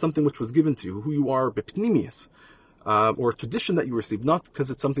it because something which was given to you, who you are bepnimius. or a tradition that you received, not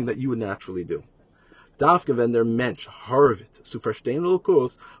because it's something that you would naturally do. Dafke, wenn der Mensch harvet zu verstehen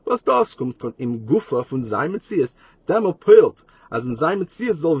Lukus, was das kommt von im Gufa von seinem Metzies, dem oppilt, als in seinem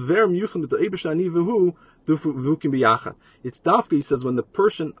Metzies soll wer mjuchen mit der Eberstein Ivehu, du can be yachan. It's Dafke, he says, when the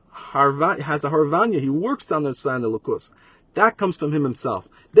person has a harvanya, he works down the sign of Lukus. That comes from him himself.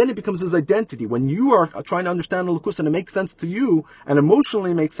 Then it becomes his identity. When you are trying to understand the Lukus and it makes sense to you, and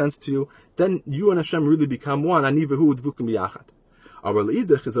emotionally makes sense to you, then you and Hashem really become one. Anivehu dvukim biyachad. Aber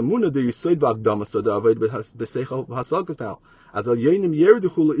leidich is a muna de yisoid v'agdama so da avoid b'seichel v'hasalgatal. As al yoinim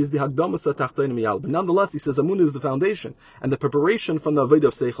yerduchul is the hagdama so tachtoinim yal. But nonetheless, he says a muna is the foundation and the preparation from the avoid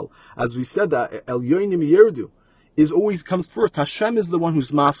of seichel. As we said that el yoinim yerdu is always comes first. Hashem is the one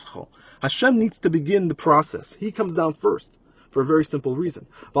who's maschel. Hashem needs to begin the process. He comes down first. For a very simple reason.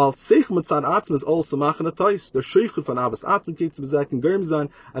 Weil Seichel mit seinen Atzm is also machen a Teus. Der Scheichel von Avas Atzm geht zu besagen Germ sein,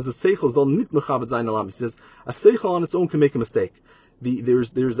 as a Seichel soll nicht mechavet sein alam. He says, a Seichel on its own can make a mistake.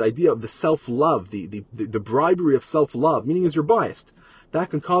 There's the idea of the self-love, the bribery of self-love, meaning is you're biased. That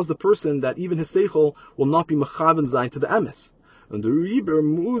can cause the person that even his Seichel will not be mechaven sein to the emes. Und der Riber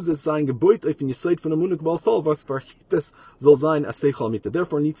muss es sein Gebäude auf in Yesod von Amunah Kabal Sol, was verchittes soll sein a Seichel Amita.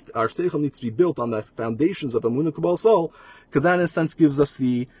 Therefore, our Seichel needs to be built on the foundations of Amunah Kabal Sol, because that in a sense gives us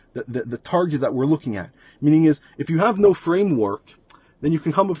the target that we're looking at. Meaning is, if you have no framework, then you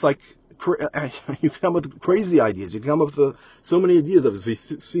can come up with you can come up with crazy ideas. You can come up with so many ideas as we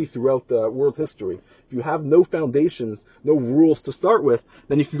see throughout the world history. If you have no foundations, no rules to start with,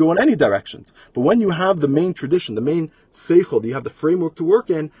 then you can go in any directions. But when you have the main tradition, the main seichel, you have the framework to work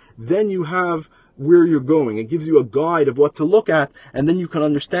in, then you have where you're going. It gives you a guide of what to look at, and then you can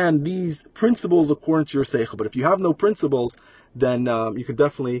understand these principles according to your seichel. But if you have no principles, then you could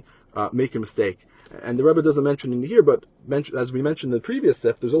definitely make a mistake. And the Rebbe doesn't mention in here, but as we mentioned in the previous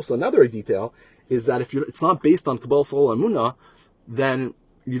sif, there's also another detail, is that if it's not based on Kabbalah Sol and Munah, then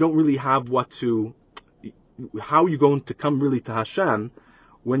you don't really have how are you going to come really to Hashem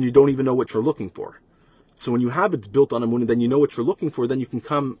when you don't even know what you're looking for? So when you have it built on Amunah, then you know what you're looking for, then you can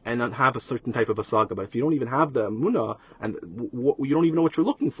come and have a certain type of a saga. But if you don't even have the Amunah, and you don't even know what you're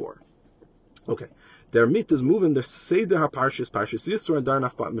looking for. Okay. Der mit is moving the Seder HaParshas, Parshas Yisro and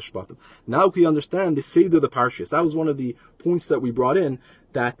Darnach Mishpatim. Now we understand the Seder the Parshas. That was one of the points that we brought in,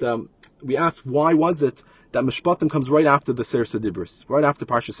 that we asked why was it that Mishpatim comes right after the Ser Sedibris, right after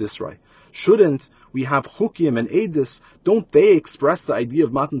Parshas Yisro. Shouldn't we have Chukim and Edis? Don't they express the idea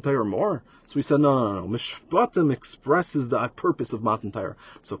of Matan Torah more? So we said, no. Mishpatim expresses the purpose of Matan Torah.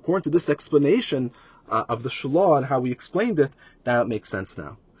 So according to this explanation of the Shalah and how we explained it, that makes sense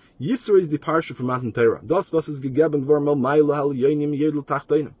now. Yisro is the parsha from Matan Torah. Das was es gegeben war mal Meile hal yoinim jedel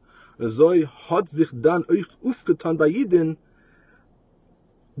tachteinem. Zoi hat sich dann euch aufgetan bei Yidin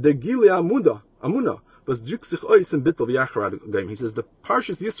der Gile Amuna, was drückt sich euch in Bittel v'yacharad game. He says the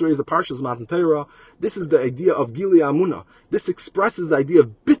Parshas Yisro is the Parshas Matan Torah. This is the idea of Gile Amuna. This expresses the idea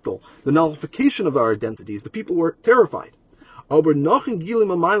of Bittel, the nullification of our identities. The people were terrified. Aber noch in Gile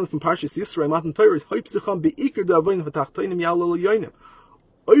Mamayla from Parshas Yisro Matan Torah is hauptsächlich beikr der Avoin v'tachteinem yalel yoinim.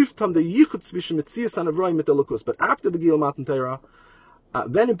 But after the Gil Matan Torah,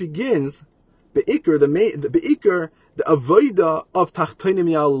 then it begins the avoida of Tachtonim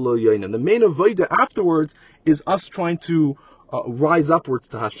Yalel Yoinim. The main avoida afterwards is us trying to rise upwards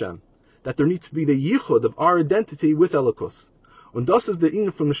to Hashem. That there needs to be the yichud of our identity with Elokus. Und das ist der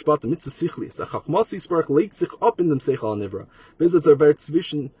Inner von Mishpatim mit Sichlis. A Chachmas Yisparach legt sich ab in dem Seichel Nivra. Bis es wird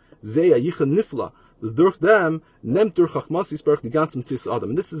zwischen Zeh a Yichud Nifla. Durch them, nehmt durch Chachmas Yisparach die ganze Mitzvahs Adam.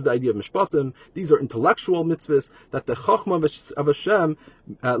 And this is the idea of Mishpatim. These are intellectual mitzvahs, that the Chachma of Hashem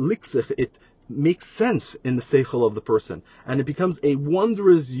liksich, it makes sense in the Seichel of the person. And it becomes a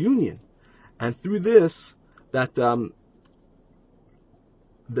wondrous union. And through this, that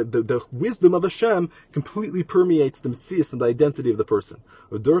the wisdom of Hashem completely permeates the Metzias and the identity of the person.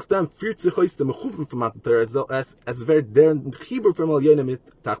 Durch them führt sich aus dem Mechufen von Matan Torah as wird der Chibur from Al-Yenim mit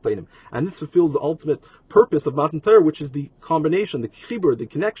Tachtonim. And this fulfills the ultimate purpose of Matan Torah, which is the combination, the Chibur, the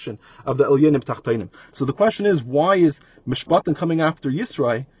connection of the Al-Yenim Tachtonim. So the question is, why is Mishpatim coming after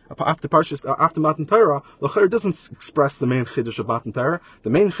Yisro? After Parshas, after Matan Torah, L'chair doesn't express the main chiddush of Matan Torah. The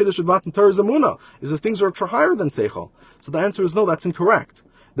main chiddush of Matan Torah is Amunah, is that things are higher than Seichel. So the answer is no, that's incorrect.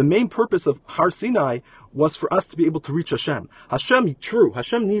 The main purpose of Har Sinai was for us to be able to reach Hashem. Hashem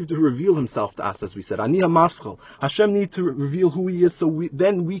needed to reveal himself to us, as we said. Ani HaMaschel. Hashem needed to reveal who he is, so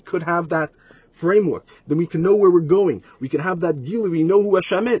then we could have that framework. Then we can know where we're going. We can have that gili. We know who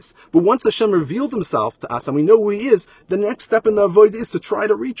Hashem is. But once Hashem revealed Himself to us and we know who He is, the next step in the avoid is to try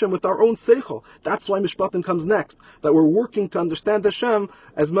to reach Him with our own seichel. That's why Mishpatim comes next. That we're working to understand Hashem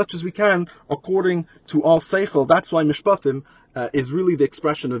as much as we can according to all seichel. That's why Mishpatim is really the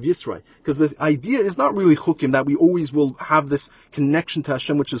expression of Yisrael. Because the idea is not really chukim, that we always will have this connection to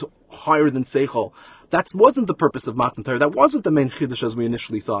Hashem which is higher than seichel. That wasn't the purpose of Matan Torah. That wasn't the main chiddush as we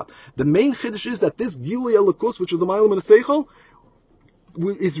initially thought. The main chiddush is that this Gilui Elokus, which is the Ma'alim and the Seichel,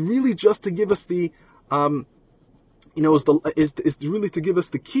 is really just to give us the, is really to give us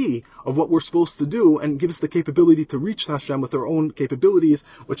the key of what we're supposed to do and give us the capability to reach Hashem with our own capabilities,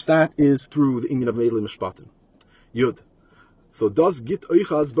 which that is through the inyan of Meili Mishpatim. Yud. So does git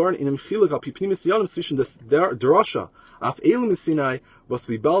euchas barn in em chilig ap pnimis yanim zwischen des drasha auf elim Sinai was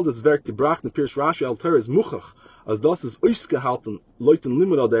wie bald das Werk gebracht in Pirsch Rashi al Torah is muchach als das is ausgehalten leuten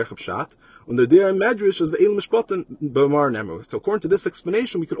limud der gebshat und der Medrash as elim Mishpatim b'mar nemu. So according to this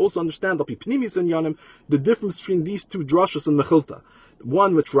explanation, we could also understand ap pnimis and yanim the difference between these two drashas and mechilta.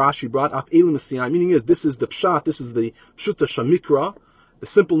 One which Rashi brought af elim Sinai, meaning is this is the pshat, this is the pshuta shamikra, the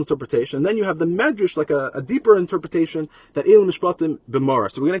simple interpretation, and then you have the medrash, like a deeper interpretation, that Elim Mishpatim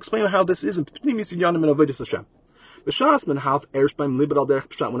b'mara. So we're going to explain how this is in Pnimis Yanim and Avodas Hashem.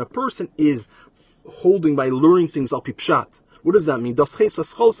 When a person is holding by learning things al pi pshat, what does that mean?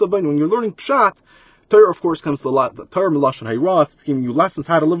 When you're learning pshat, Torah of course comes to a lot. Torah Milashon Hayra, it's giving you lessons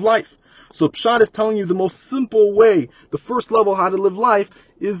how to live life. So pshat is telling you the most simple way. The first level how to live life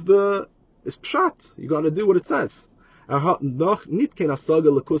is pshat. You got to do what it says. Noch nicht keine Sage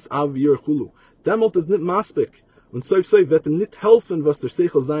lekus av yir chulu. Demult is nicht maspik. Und so wird ihm nicht helfen, was der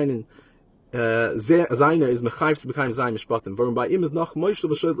Seichel seiner is mechayv zu bekeim sein mishpatim. Warum bei ihm is noch moishel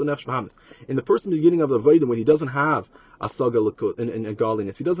v'shoyt l'nefesh b'hamis. In the person beginning of the Veda, when he doesn't have a Saga lekus in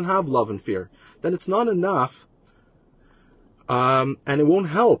godliness, he doesn't have love and fear, then it's not enough, and it won't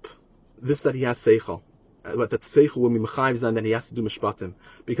help this that he has Seichel. But that Seichel will be mechayiv and then he has to do mishpatim,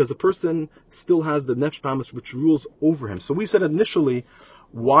 because the person still has the nefesh pamas which rules over him. So we said initially,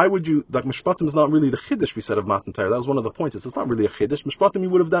 why would you, like mishpatim is not really the chiddush we said of Matan Torah. That was one of the points. It's not really a chiddush. Mishpatim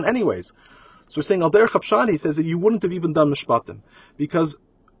you would have done anyways. So we're saying al derech hapshani says that you wouldn't have even done mishpatim, because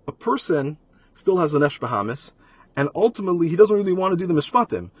a person still has the nefesh pamas, and ultimately he doesn't really want to do the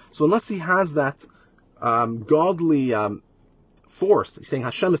mishpatim. So unless he has that godly force, he's saying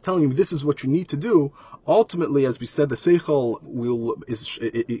Hashem is telling you this is what you need to do. Ultimately, as we said, the seichel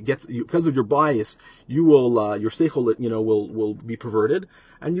because of your bias, you will your seichel will be perverted,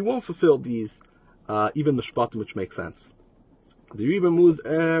 and you won't fulfill these even the shpatim which make sense. Therefore,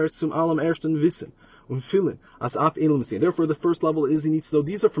 the first level is he needs to know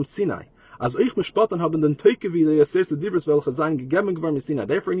these are from Sinai. Therefore, he needs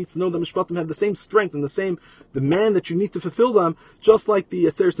to know that Mishpatim have the same strength and the same demand that you need to fulfill them, just like the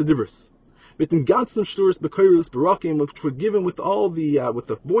Aseres Divros. With the ganzen Shturis Bekoirus Barakim, which were given with all the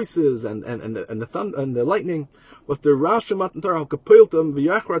voices and the thunder and the lightning, was the Rasha Matan Torah Kapoiltam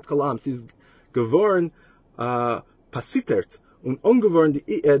v'Yachrat Kalam. She's geworden pasitert und ungeworden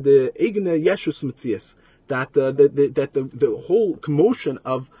the eigene Yeshus Metzias. That the whole commotion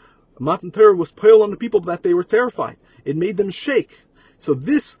of Matan Torah was piled on the people, that they were terrified. It made them shake. So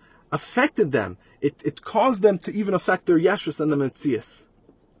this affected them. It caused them to even affect their Yeshus and the Metzias.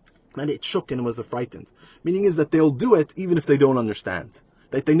 And it shook and was frightened. Meaning is that they'll do it even if they don't understand.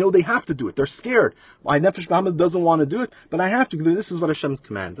 That they know they have to do it. They're scared. My Nefesh B'Hamad doesn't want to do it, but I have to. This is what Hashem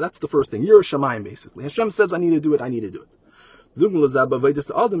commands. That's the first thing. You're a Shamayim, basically. Hashem says, I need to do it, I need to do it.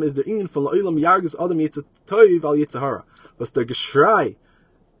 The Adam is der Ingen von La'olam Yarges Adam Yitzatoiv al Yitzahara. Was der Geschrei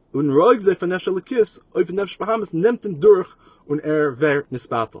und Roig sei von Nefesh Lekis auf Nefesh B'Hamad nimmt ihn durch und ver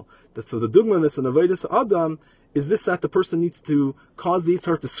nisbatel. So the Dugmanis and Avodas Adam is this, that the person needs to cause the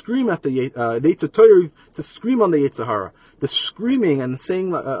Yitzhar to scream at the Yitzhar Torah, to scream on the Yitzhara. The screaming and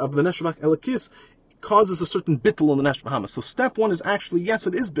saying of the Neshama Elakis causes a certain bittul on the Neshama Bahamas. So step one is actually, yes,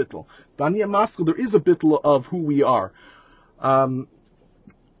 it is bittul. B'aniyah Maskil, there is a bittul of who we are. That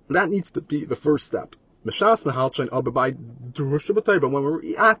needs to be the first step. Meshas Nahalchain Abba Drusha B'Torah, but when we're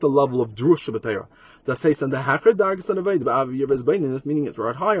at the level of Drusha B'Torah, that says, and the Hacher Dargas and Avodah, but Avi Yirvez Bainin, meaning it's we're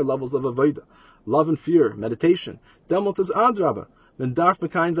at higher levels of Avodah. Love and fear, meditation. Demot is Adraba. When darf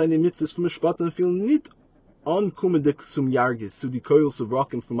mekain sein die Mitzvahs from Mishpatim feel nit onkumendik sum Yargis, su die Koil su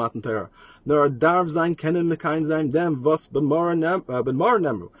Vrakim from Matan Torah. Nor darf sein kennen mekain sein dem was b'mar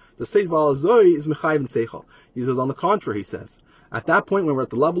nemru. The Seit Valazoi is Mechayiv and Seichel. He says, on the contrary, he says, at that point when we're at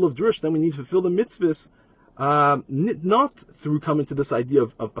the level of Drush, then we need to fulfill the mitzvahs Not through coming to this idea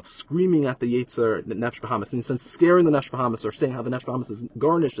of screaming at the Yetzer Nefesh Bahamas, in the sense scaring the Nefesh Bahamas, or saying how the Nefesh Bahamas is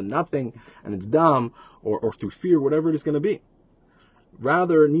garnished and nothing, and it's dumb, or through fear, whatever it is going to be.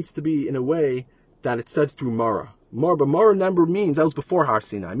 Rather, it needs to be in a way that it's said through Mara. But Mara Nemru means, that was before Har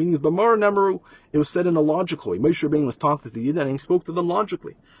Sinai, meaning but Mara Nemru, it was said in a logical way. Moshe Rabbeinu was talking to the Yidden, and he spoke to them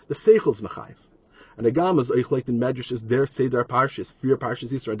logically. The Seichel's Mechayiv. And the Gam is Eichlecht in Medrash is der Seder Parshas, vier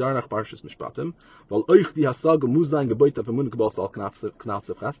Parshas Yisrael, Darnach Parshas Mishpatim, weil euch die Hasaga Muzayin Geboit of Emunah Kabbalah Sal Knal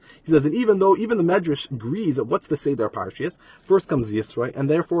Sefchas. He says, and even though the Medrash agrees that what's the Seder Parshas, first comes Yisrael,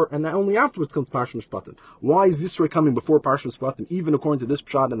 and only afterwards comes Parshas Mishpatim. Why is Yisrael coming before Parshas Mishpatim, even according to this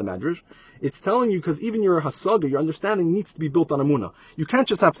Pshat in the Medrash? It's telling you, because even your Hasaga, your understanding needs to be built on Emunah. You can't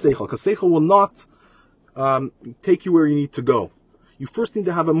just have Seichel, because Seichel will not take you where you need to go. You first need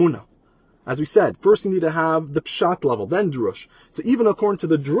to have Emunah. As we said, first you need to have the Pshat level, then Drush. So even according to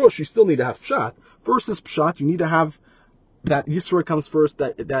the Drush, you still need to have Pshat. First is Pshat, you need to have that Yisroel comes first,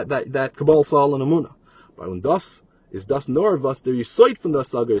 that Kabbalah Sal and Amunah. But when das is das nor was der Yisoid from the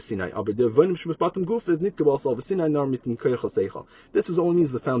Sagar Sinai, aber der Vonim Shmishpatim Guf is nit Kabbalah Sal Sinai nor mitten Koyach Seichel. This is only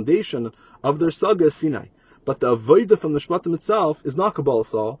means the foundation of their Saga Sinai. But the Avodah from the Shpatim itself is not Kabbalah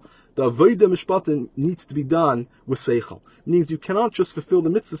Sal. The Avodah Mishpatim needs to be done with Seichel. It means you cannot just fulfill the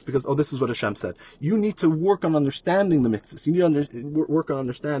mitzvahs because, this is what Hashem said. You need to work on understanding the mitzvahs. You need to work on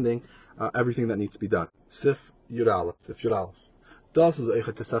understanding everything that needs to be done. Sif Yud Aleph. Das is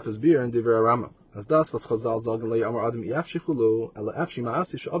Eichet Tesefes Bir and Divrei Rambam. As das was Chazal sagen lei amar Adam yafshi chulu ela afshi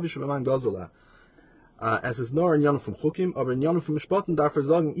ma'asi she'avish b'man gazela. As is nor in Yanu from Chukim, aber in Yanu from Mishpatim darf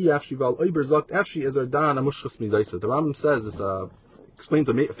sagen yafshi val oiber sagt afshi is dan amushchus midaisa. The Rambam says this. Explains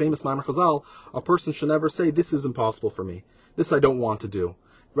a famous Maimar Chazal, a person should never say, this is impossible for me. This I don't want to do.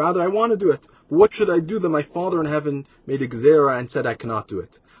 Rather, I want to do it. But what should I do that my Father in heaven made a gzera and said I cannot do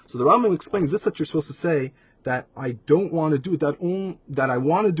it? So the Rambam explains this, that you're supposed to say that I don't want to do it, that I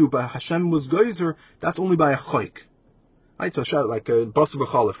want to do it, but Hashem was geyser, that's only by a choik. Right? So like a basar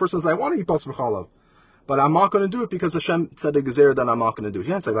v'chalav. Person says, I want to eat basar v'chalav, but I'm not going to do it because Hashem said a gzera that I'm not going to do it.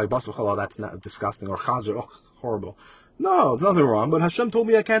 You can't say like basar v'chalav, that's not disgusting, or chazer, horrible. No, there's nothing wrong, but Hashem told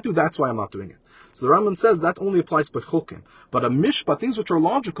me I can't do, that's why I'm not doing it. So the Rambam says that only applies by Chukim. But a mishpat, things which are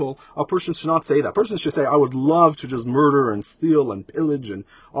logical, a person should not say that. A person should say, I would love to just murder and steal and pillage and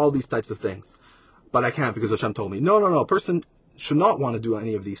all these types of things. But I can't because Hashem told me. No. A person should not want to do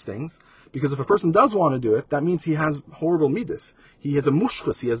any of these things. Because if a person does want to do it, that means he has horrible midas. He has a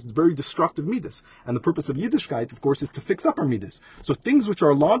mushchus, he has very destructive midas. And the purpose of Yiddishkeit, of course, is to fix up our midas. So things which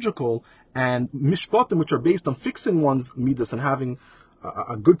are logical and mishpatim, which are based on fixing one's midas and having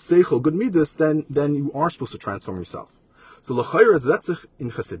a good seichel, good midas, then you are supposed to transform yourself. So l'chayr zetzich in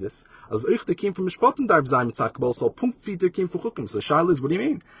Chassidus, as euch came from Mishpatim darf sein mit Kabbalah Sal, punkt wie came from Chukim. So the shaila is, what do you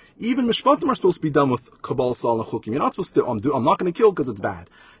mean? Even Mishpatim are supposed to be done with Kabbalah Sal and Chukim. You're not supposed to, I'm not going to kill because it's bad.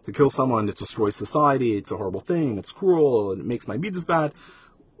 To kill someone, it destroys society, it's a horrible thing, it's cruel, it makes my midas bad.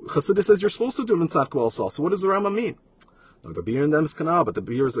 Chassidus says you're supposed to do it in Kabbalah Sal. So what does the Rambam mean? Now, the beer in them is kanal, but the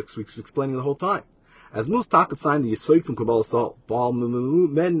beer is explaining the whole time. As most taket sign the Yisoid from Kabbalah Sal,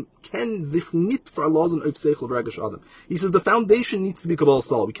 men ken sich nit verlassen auf Seichel Regesh Adam. He says the foundation needs to be Kabbalah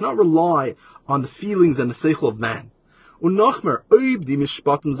Sal. We cannot rely on the feelings and the Seichel of man. Und noch mehr, ob die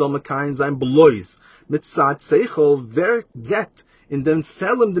Mishpatim soll man kein sein bloß, mit Zad Seichel, wer get in den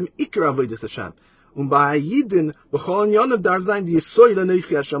Fällen dem Iker Avodas Hashem. Und bei Yidin, b'chol Yonav darf sein die Yisoid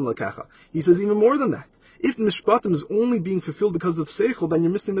anochi Hashem lekecha. He says even more than that. If the Mishpatim is only being fulfilled because of Seichel, then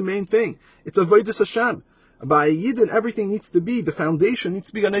you're missing the main thing. It's Avodas Hashem. By Yidin, everything needs to be, the foundation needs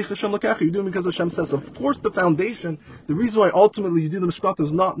to be Anochi Hashem L'Kecha. You're doing it because Hashem says. Of course, the foundation, the reason why ultimately you do the Mishpatim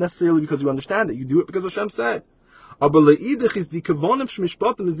is not necessarily because you understand it. You do it because Hashem said. Aber le'idich is die Kavonim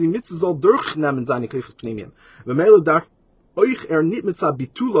Mishpatim is die Mitzvah soll durchnehmen seine Keiches Pnimim. V'meile darf euch nit mit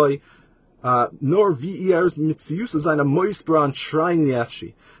Bituloi nor VER's mitzius is eine moisbran shrine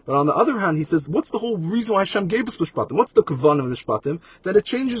yafshi. But on the other hand, he says, what's the whole reason why Hashem gave us Mishpatim? What's the kavan of Mishpatim? That it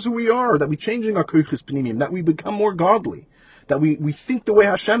changes who we are, that we're changing our koiches pnimim, that we become more godly, that we think the way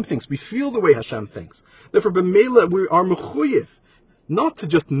Hashem thinks, we feel the way Hashem thinks. Therefore, b'meila, we are mechuyev, not to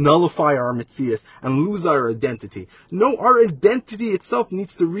just nullify our mitzias and lose our identity. No, our identity itself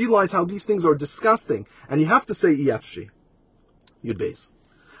needs to realize how these things are disgusting. And you have to say, Yafshi. Yud Beis.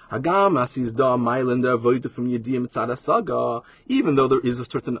 Hagam asis da maila in the avodah from Yediyah mitzad saga, even though there is a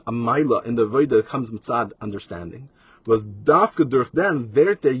certain maila in the avodah that comes mitzad understanding, was dafke durch den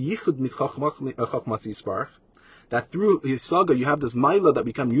wert der yichud mit chachmas yisparch, that through Yisaga you have this Maila that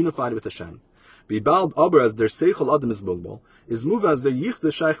become unified with Hashem. Bibald aber as their Seichel Adam is Bulbul, is move as their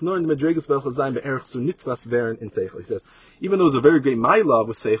Yichde Shaykh Nor in the Medregas Velchazayim Be'erch Su Nitvas Veren in Seichel. He says, even though there's a very great Maila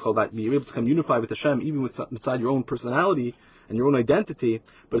with Seichel, that you're able to become unified with Hashem, even inside your own personality and your own identity,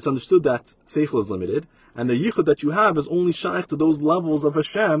 but it's understood that Seichel is limited, and the Yichud that you have is only Shaykh to those levels of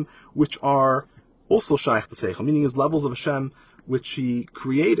Hashem which are also Shaykh to Seichel, meaning is levels of Hashem which He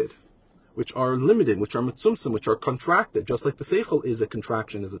created, which are limited, which are mitzumsim, which are contracted, just like the Seichel is a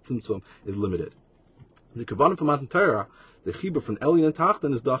contraction, as a tzimtzum is limited. The Kavanim from Matan Torah, the Chibur von Elyon and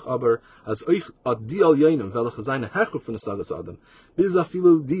Tachten is Dach aber, as euch ad di al jenem, welche seine Hechu von der Sagas Adam, bis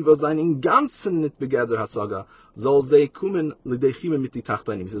viele Diva sein in ganzen nit begeder Hasaga, soll sie kommen lidechime mit die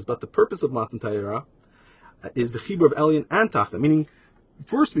Tachtenim. He says, but the purpose of Matan Torah is the Chibur of Elyon and Tachten, meaning,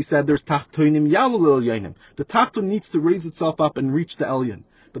 first we said there's Tachtonim Yalul Elyonim. The Tachton needs to raise itself up and reach the Elyon.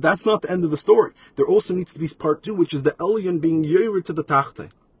 But that's not the end of the story. There also needs to be part 2, which is the Elyon being Yored to the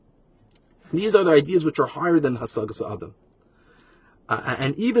Tachtei. These are the ideas which are higher than Hasagas Adam.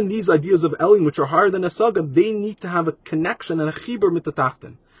 And even these ideas of Elyon, which are higher than Hasaga, they need to have a connection and a Chibur mit the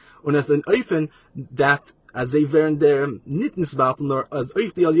Tachten. And as an Eifen, that as they wären der nicht nisbaten, nor as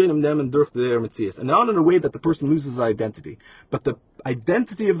euch die Elyonim nehmen durch der Metzias. And not in a way that the person loses his identity, but the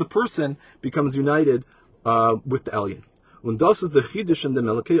identity of the person becomes united with the Elyon. Und das ist der Chiddush in the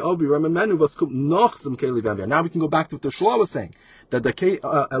Melekei Avi Ramemenu, was kommt noch zum Keli Vavia. Now we can go back to what the Shloah was saying, that the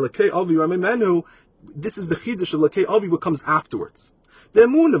Melekei Avi Ramemenu, this is the Chiddush of Melekei Avi, what comes afterwards. The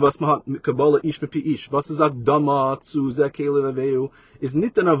Emunah, was man hat Kabbalah ish mepi ish, was sagt Dama zu ze Keli Vavia, is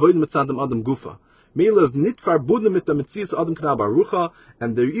nicht an Avoid mit Adam Gufa. Mela ist nicht verbunden mit der Metzias Adam Knab Arucha,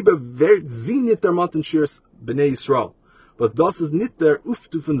 and der Iber wird sie nicht der Matan Shirs Bnei Yisrael. But das ist nicht der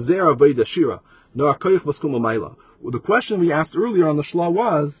Uftu von Zer Avoid Shira, nor Koich was Kuma Maila. Well, the question we asked earlier on the Shlah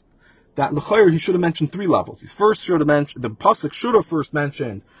was that l'chayr he should have mentioned 3 levels. He first should have mentioned, the pasuk should have first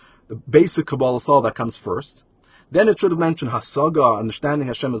mentioned the basic Kabbalah Saul that comes first. Then it should have mentioned Hasaga, understanding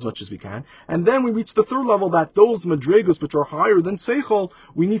Hashem as much as we can. And then we reach the 3rd level, that those madregas which are higher than Seichel,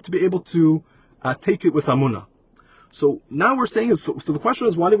 we need to be able to take it with Amunah. So now we're saying, so the question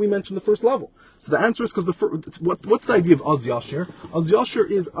is, why did we mention the 1st level? So the answer is because what's the idea of Az Yashir? Az Yashir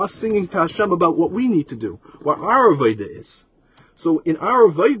is us singing to Hashem about what we need to do, what our Avodah is. So in our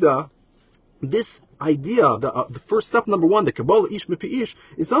Avodah, this idea, the first step, number 1, the Kabbalah Ish Mepi Ish,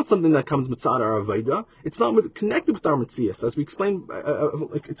 is not something that comes mitzad our Avodah. It's not connected with our Metzias, as we explained.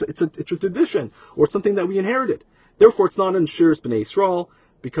 It's a tradition, or it's something that we inherited. Therefore, it's not in Shirs B'nai Yisrael,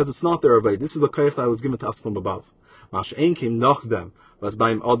 because it's not their Avodah. This is the Kayach that was given to us from above. Masha'en came nach them. Was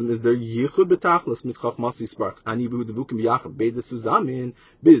beim Adam is der Yichud betachlis mit Chachmas Yisparach. Ani v'hu devukim b'yachad beide suzamin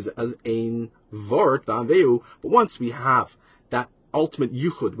biz as ein vort v'anveu. But once we have that ultimate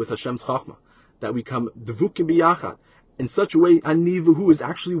Yichud with Hashem's Chachma, that we come devukim b'yachad in such a way, ani v'hu is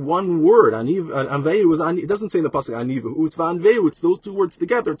actually one word. Anveu is ani. It doesn't say in the pasuk ani v'hu. It's v'anveu. It's those 2 words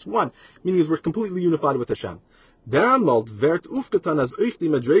together. It's one. Meaning is we're completely unified with Hashem. Dermalt wird aufgetan as euch die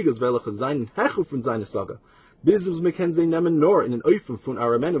Madregas welche seinen Hechu von seiner Saga. Bisms meken sie nehmen nur in den Eufen von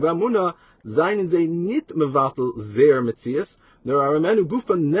Aramenu Vamuna, seinen sie nicht mevatel sehr Metzias, nur Aramenu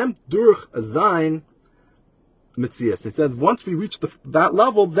Gufa nimmt durch sein Metzias. It says once we reach that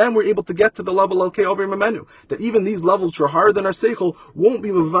level, then we're able to get to the level of Over Memenu. That even these levels which are higher than our Seichel won't be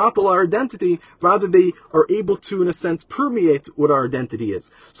mevatel our identity, rather they are able to, in a sense, permeate what our identity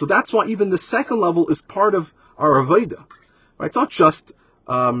is. So that's why even the 2nd level is part of our Avodah. Right? It's not just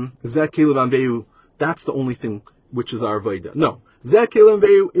Zeh Kelev Anveu. That's the only thing which is our Avodah. No. Zeh Kelev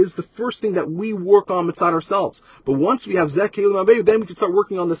Anveu is the first thing that we work on mitzad ourselves. But once we have Zeh Kelev Anveu, then we can start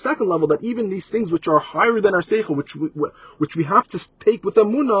working on the 2nd level, that even these things which are higher than our Seichel, which we have to take with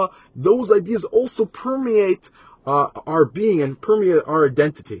Amunah, those ideas also permeate our being and permeate our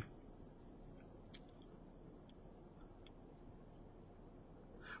identity.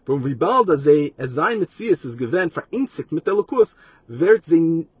 From Ribalda sei sein Metzias ist gewähnt vereinzigt mit der Lukus, wird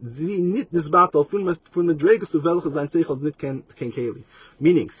sie nicht nisbatel von Madregas zu welche sein Seichel nicht kein Keli.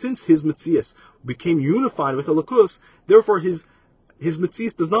 Meaning, since his Metzias became unified with the Lukus, therefore his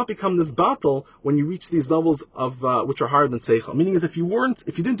Metzias does not become this battle when you reach these levels of which are higher than Seichel. Meaning is if you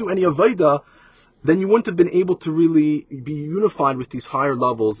didn't do any Avodah, then you wouldn't have been able to really be unified with these higher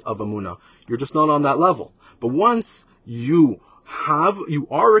levels of Amunah. You're just not on that level. But once you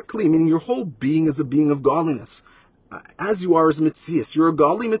are a Kli, meaning your whole being is a being of godliness. As you are as Metzias, you're a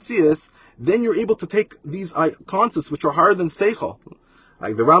godly Metzias, then you're able to take these concepts which are higher than Seichel.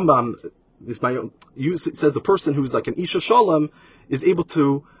 Like the Rambam says the person who's like an Isha Shalom is able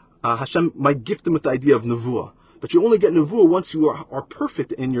to, Hashem might gift him with the idea of Nevuah. But you only get nevuah once you are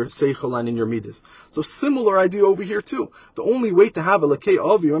perfect in your seichel and in your midas. So similar idea over here too. The only way to have a lekei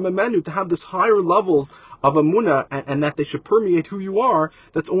avi, or a menu, to have this higher levels of amunah, and that they should permeate who you are,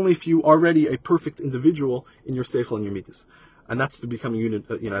 that's only if you are already a perfect individual in your seichel and your midas. And that's to become a unit,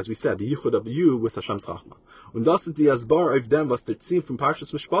 as we said, the yichud of you with Hashem's chachma. Und das ist die Asbar auf dem, was der Ziel from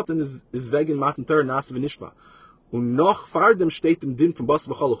Parshas Mishpatim is wegen Matan Torah Nase v'nishma. Und noch vor dem steht im Din from Bas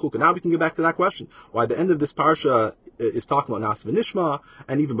v'chol chuk. And now we can get back to that question. Why the end of this parsha is talking about Nase v'nishma,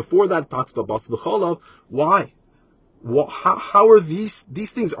 and even before that it talks about Bas v'chol. Why? How are these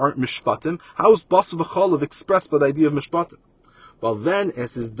things aren't Mishpatim? How is Bas v'chol expressed by the idea of Mishpatim? Well, then,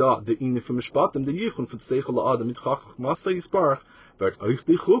 es ist da, der Ine von Mishpatim, der Yichun von Seichel Adam mit Chachach Masa Yisparach, wird euch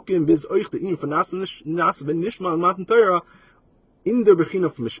die Chukim, bis euch der Ine von Nase v'nishma und Matan Torah, in der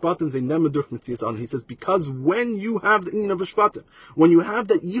Bechina from Mishpatim, they never durch Metzias an. He says, because when you have the Inyan of Mishpatim, when you have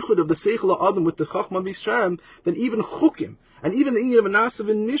that Yichud of the Seichel Adam with the Chachma V'Shem, then even Chukim, and even the Inyan of Nase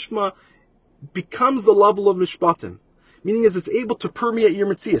v'nishma becomes the level of Mishpatim. Meaning is it's able to permeate your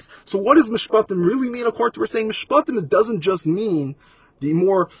Metzias. So what does Mishpatim really mean according to what we're saying? Mishpatim, it doesn't just mean the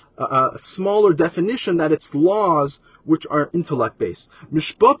more smaller definition that it's laws which are intellect based.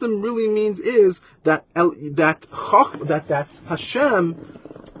 Mishpatim really means is that Hashem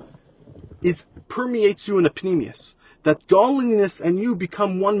permeates you in a pnimius. That godliness and you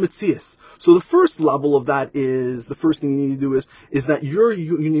become one Metzias. So the first level of that is, the first thing you need to do is that your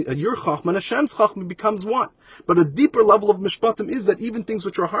Chachma and Hashem's Chachma becomes one. But a deeper level of Mishpatim is that even things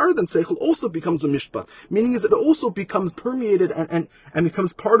which are higher than Seichel also becomes a Mishpat. Meaning is that it also becomes permeated and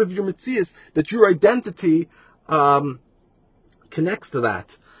becomes part of your Metzias, that your identity connects to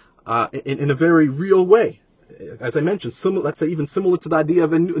that in a very real way. As I mentioned, let's say even similar to the idea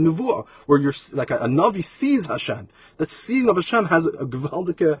of a nevuah, where you're like a navi sees Hashem. That seeing of Hashem has a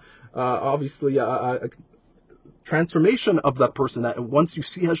gewaldige, obviously, a transformation of that person. That once you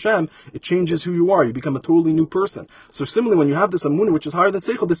see Hashem, it changes who you are. You become a totally new person. So similarly, when you have this amunah, which is higher than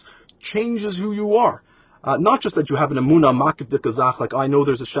seichel, this changes who you are. Not just that you have an amunah makif de kazach, like I know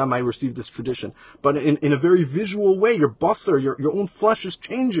there's Hashem, I received this tradition, but in a very visual way, your basar, your own flesh is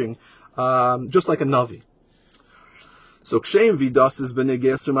changing, just like a navi. So kshem vidas is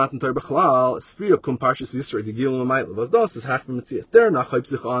benegeser Matan Torah bechlal is free of Parshas Yisrael the Gilum Ma'ila. Was das is half from Metzias. Der nach halb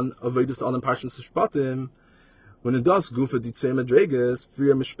sich an avodas an Parshas Mishpatim. When it does gufa die zwei Madreges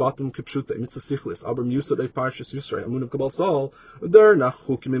free Mishpatim kipshuta mit sichlis. Aber musad auf Parshas Yisrael amun kabal sal. Der nach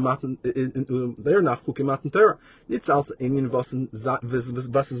chukim Matan Torah. Nicht als ingen was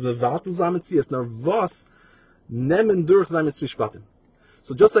is bewaten sein Metzias, nor was nehmen durch sein Mishpatim.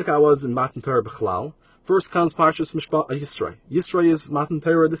 So just like I was in Matan Torah bechlal. First comes Parshas Yisrael. Yisrael is Matan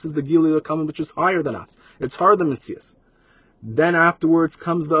Torah. This is the Gilui coming, which is higher than us. It's higher than Metzias. Then afterwards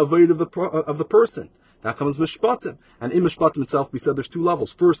comes the avoid of the person. Now comes Mishpatim, and in Mishpatim itself, we said there's two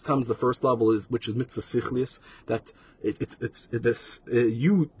levels. First comes the first level, which is mitzvah sichlius, that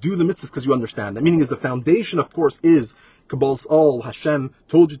you do the mitzvahs because you understand. The meaning is the foundation, of course, is Kabbal's all. Hashem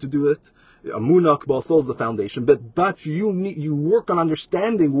told you to do it. Amunah, Kabbalah Soul is the foundation, but you work on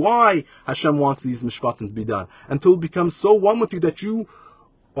understanding why Hashem wants these mishpatim to be done, until it becomes so one with you that you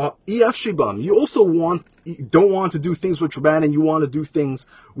you also don't want to do things which are bad, and you want to do things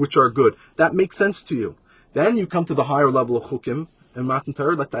which are good. That makes sense to you. Then you come to the higher level of chukim in Matan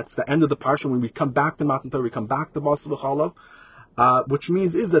Torah. That's the end of the parsha. When we come back to Matan Torah, we come back to Bas v'chalav, which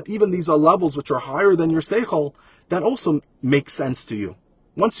means is that even these are levels which are higher than your seichel. That also makes sense to you.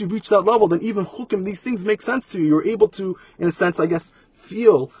 Once you reach that level, then even chukim, these things make sense to you. You're able to, in a sense, I guess,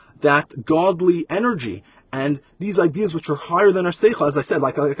 feel that godly energy and these ideas which are higher than our seichel. As I said,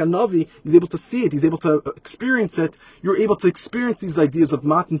 like a navi, he's able to see it, he's able to experience it. You're able to experience these ideas of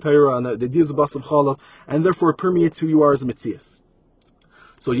Matan Torah and the ideas of Bas v'chalav, and therefore it permeates who you are as a Metzias.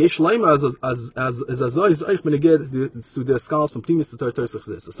 So yesh leima as azoy eich beneged to the scholars from Pnimis Torah Torah.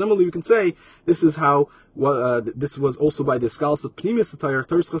 So similarly, we can say this is how this was also by the scholars of Pnimis Torah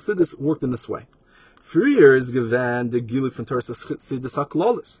Torah worked in this way. Früher is given the Gilui von Torah Chassidus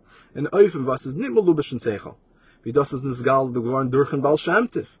haklalis, and oifen was is nit malubish in seichel. Wie das is nisgal the geworden durch ein Baal Shem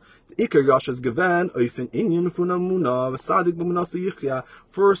Tov. The Iker Yash is given oifen inyan von Amunah v'sadik b'munah yichya.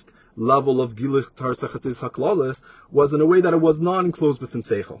 First level of Gilui Torah Chassidus haklalis was in a way that it was not enclosed within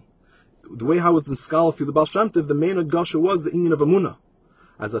seichel. The way how it was in Skal through the Baal Shem Tov, the main Gasha was the inyan of Amunah,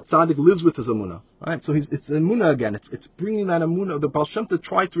 as a tzaddik lives with his amunah. Right? So it's amunah again. It's bringing that amunah. The Baal Shem Tov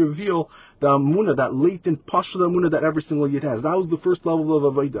tried to reveal the amunah, that latent pashut amunah that every single yid has. That was the first level of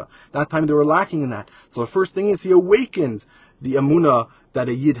avodah. That time they were lacking in that. So the first thing is he awakened the amunah that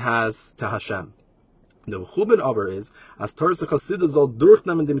a yid has to Hashem. The Mechuben aber is, as Torah Chassidus soll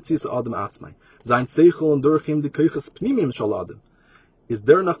durchnehmen die Metzies Adam Atzmai. Sein Seichel und durch ihm die Keuches Pnimim shal Adam. Ist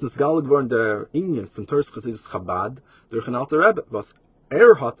der nach des Galle geworden der Indien von Torah Chassidus Chabad durch ein alter Rebbe, was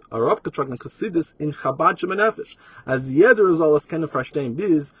hat abgetragen Chassidus in Chabad Shemenefesh. As jeder soll es kennen verstehen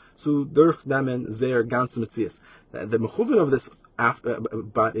bis zu durchnehmen sehr ganze Metzies. The Mechuben of this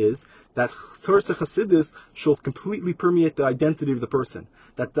but is that Torah Chassidus should completely permeate the identity of the person.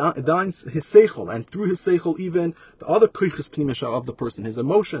 That his seichel, and through his seichel even the other koiches pnimisha of the person, his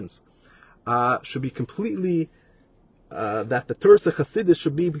emotions, should be completely, that the Torah Chassidus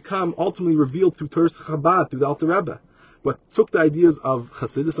should become ultimately revealed through Torah Chabad, through the Alter Rebbe. But took the ideas of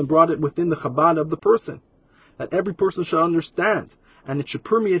Chassidus and brought it within the Chabad of the person. That every person should understand, and it should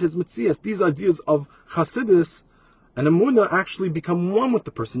permeate his mitzias. These ideas of Chassidus and Emunah actually become one with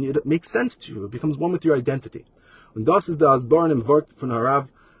the person. It makes sense to you. It becomes one with your identity. Und das ist der Asbarn im Wort von Harav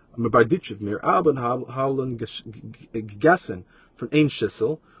Mebarditchev, mir Abend Haulen gegessen von ein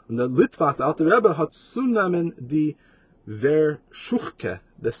Schüssel. Und der Litvach, der alte Rebbe, hat zunahmen die Verschuchke,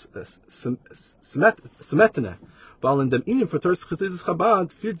 das Smetene. Weil in dem Ingen von Torah Chassidus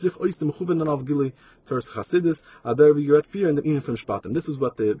Chabad führt sich aus dem Mechuben auf Gili Torah Chassidus, there we get fear in the Ingen from Mishpatim. This is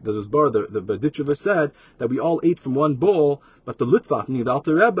what the Zbar, the Berditchever said, that we all ate from one bowl, but the Litvach, meaning the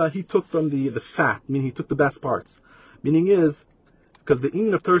Alter Rebbe, he took from the fat, meaning he took the best parts. Meaning is, because the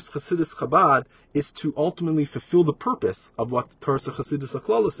Ingen of Torah Chassidus Chabad is to ultimately fulfill the purpose of what the Torah Chassidus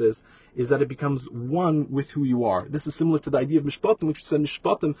Aklalos is that it becomes one with who you are. This is similar to the idea of Mishpatim, which said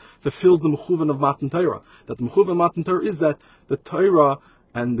Mishpatim fulfills the Mechuven of Matan Torah. That the Mechuven of Matan Torah is that the Torah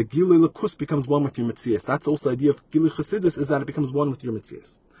and the Gilui Lakus becomes one with your Metzias. That's also the idea of Gilui Chassidus, is that it becomes one with your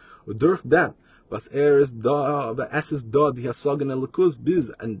Metzias. Durch dem, was is da, es ist da, die Hasagan Lakus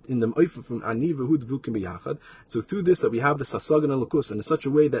biz, and in the Eifer from Ani v'hu d'vukim b'yachad. So through this, that we have this Hasagan Lakus in such a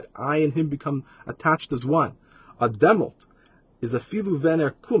way that I and him become attached as one. A demolt is a filu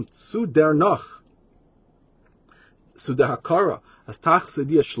vener kumt, su der noch, su der hakara, as tach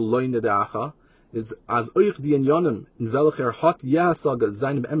sedia shloine de'acha, is as euch die inyanim in welcher hat saga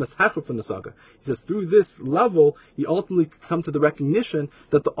seinem emes hacher von der saga. He says through this level he ultimately come to the recognition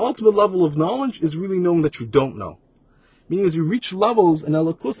that the ultimate level of knowledge is really knowing that you don't know. Meaning as you reach levels in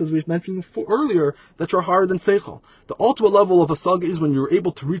Elokus, as we mentioned earlier, that are higher than Seichel. The ultimate level of a saga is when you're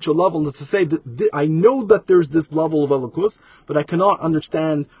able to reach a level and to say that I know that there's this level of Elokus, but I cannot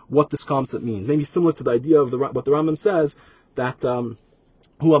understand what this concept means. Maybe similar to the idea of what the Rambam says, that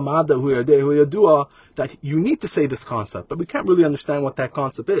that you need to say this concept, but we can't really understand what that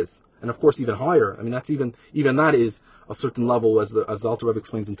concept is. And of course, even higher. I mean, that's even that is a certain level, as the Alter Rebbe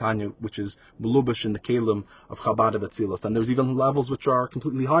explains in Tanya, which is melubish in the kelim of Chabad of Atzilos. And there's even levels which are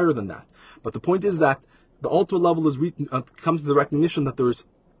completely higher than that. But the point is that the ultimate level is come to the recognition that there's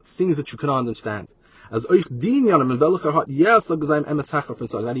things that you cannot understand. As euch din yanim in welcher hat zaim emes hacher von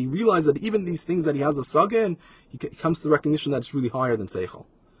saga, that he realized that even these things that he has a saga in, he comes to the recognition that it's really higher than seichel.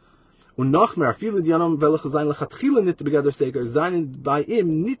 Und noch mehr viele yanim welche sein lechatchila nit together seger sein bei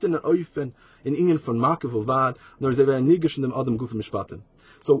ihm nit in eufen in ingen von makev vad nor ze very nigish in dem adam guf mishpatim.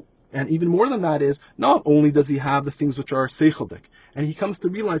 So, and even more than that is, not only does he have the things which are seicheldik, and he comes to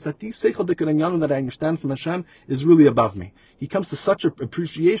realize that these seicheldik and yanam that I understand from Hashem is really above me. He comes to such an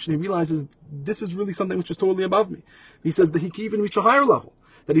appreciation, he realizes this is really something which is totally above me. He says that he can even reach a higher level,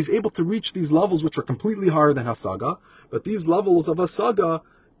 that he's able to reach these levels which are completely higher than Hasaga, but these levels of Hasaga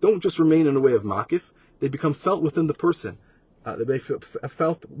don't just remain in a way of makif, they become felt within the person. They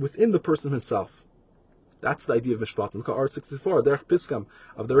felt within the person himself. That's the idea of Mishpatim. Look at Art 64, Derech Piskam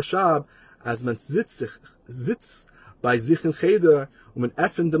of the Rashab, as man sitz by sich in Cheder, man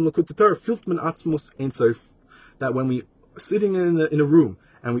effen dem Lekut Torah, fühlt man Atzmus ein Sof. That when we sitting in a room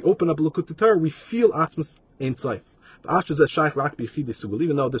and we open up Lekut Torah, we feel Atzmus ein Sof.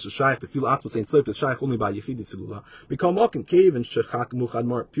 Even though this is shaykh to feel Atzmus ein Sof, is shaykh only by Yechidi Segula. Become walking cave and shechak muchad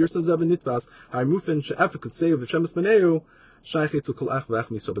more piercing zeven nitvas, har mufen she'ef could say of Hashemus Meneu. But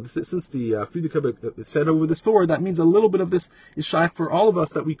since the Frierdiker said over this Torah, that means a little bit of this is shaykh for all of us,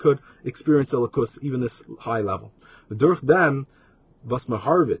 that we could experience Elokus, even this high level. Durch dem, was man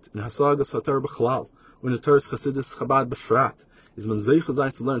harvit in Hasagas HaTorah B'chalal, when the Torah Chassidus Chabad Befrat, is man zeicha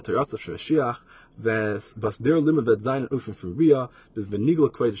sein to learn Torah Sheshiach, was der Limit wird sein offen from Ria, bis ben nigel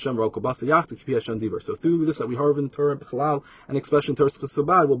kweit Hashem Rao Kobasa Yacht Kipi Hashem Diber. So through this that we harvest in Torah B'chalal, and especially in Torah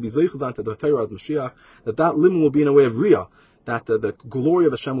Chassidus will be zeicha sein to the Torah of Mashiach, that limit will be in a way of Ria, that the glory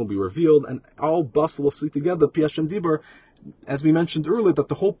of Hashem will be revealed, and all bustle will sleep together, Pi Hashem Diber, as we mentioned earlier, that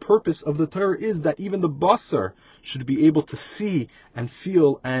the whole purpose of the Torah is that even the basar should be able to see and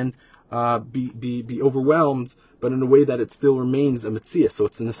feel and be overwhelmed but in a way that it still remains a Metziah. So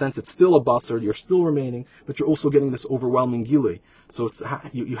it's in a sense, it's still a Basar, you're still remaining, but you're also getting this overwhelming Gilui. So it's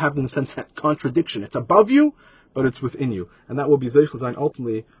you have in a sense that contradiction. It's above you, but it's within you. And that will be Zeichel Zayin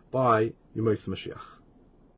ultimately by Yemais Mashiach.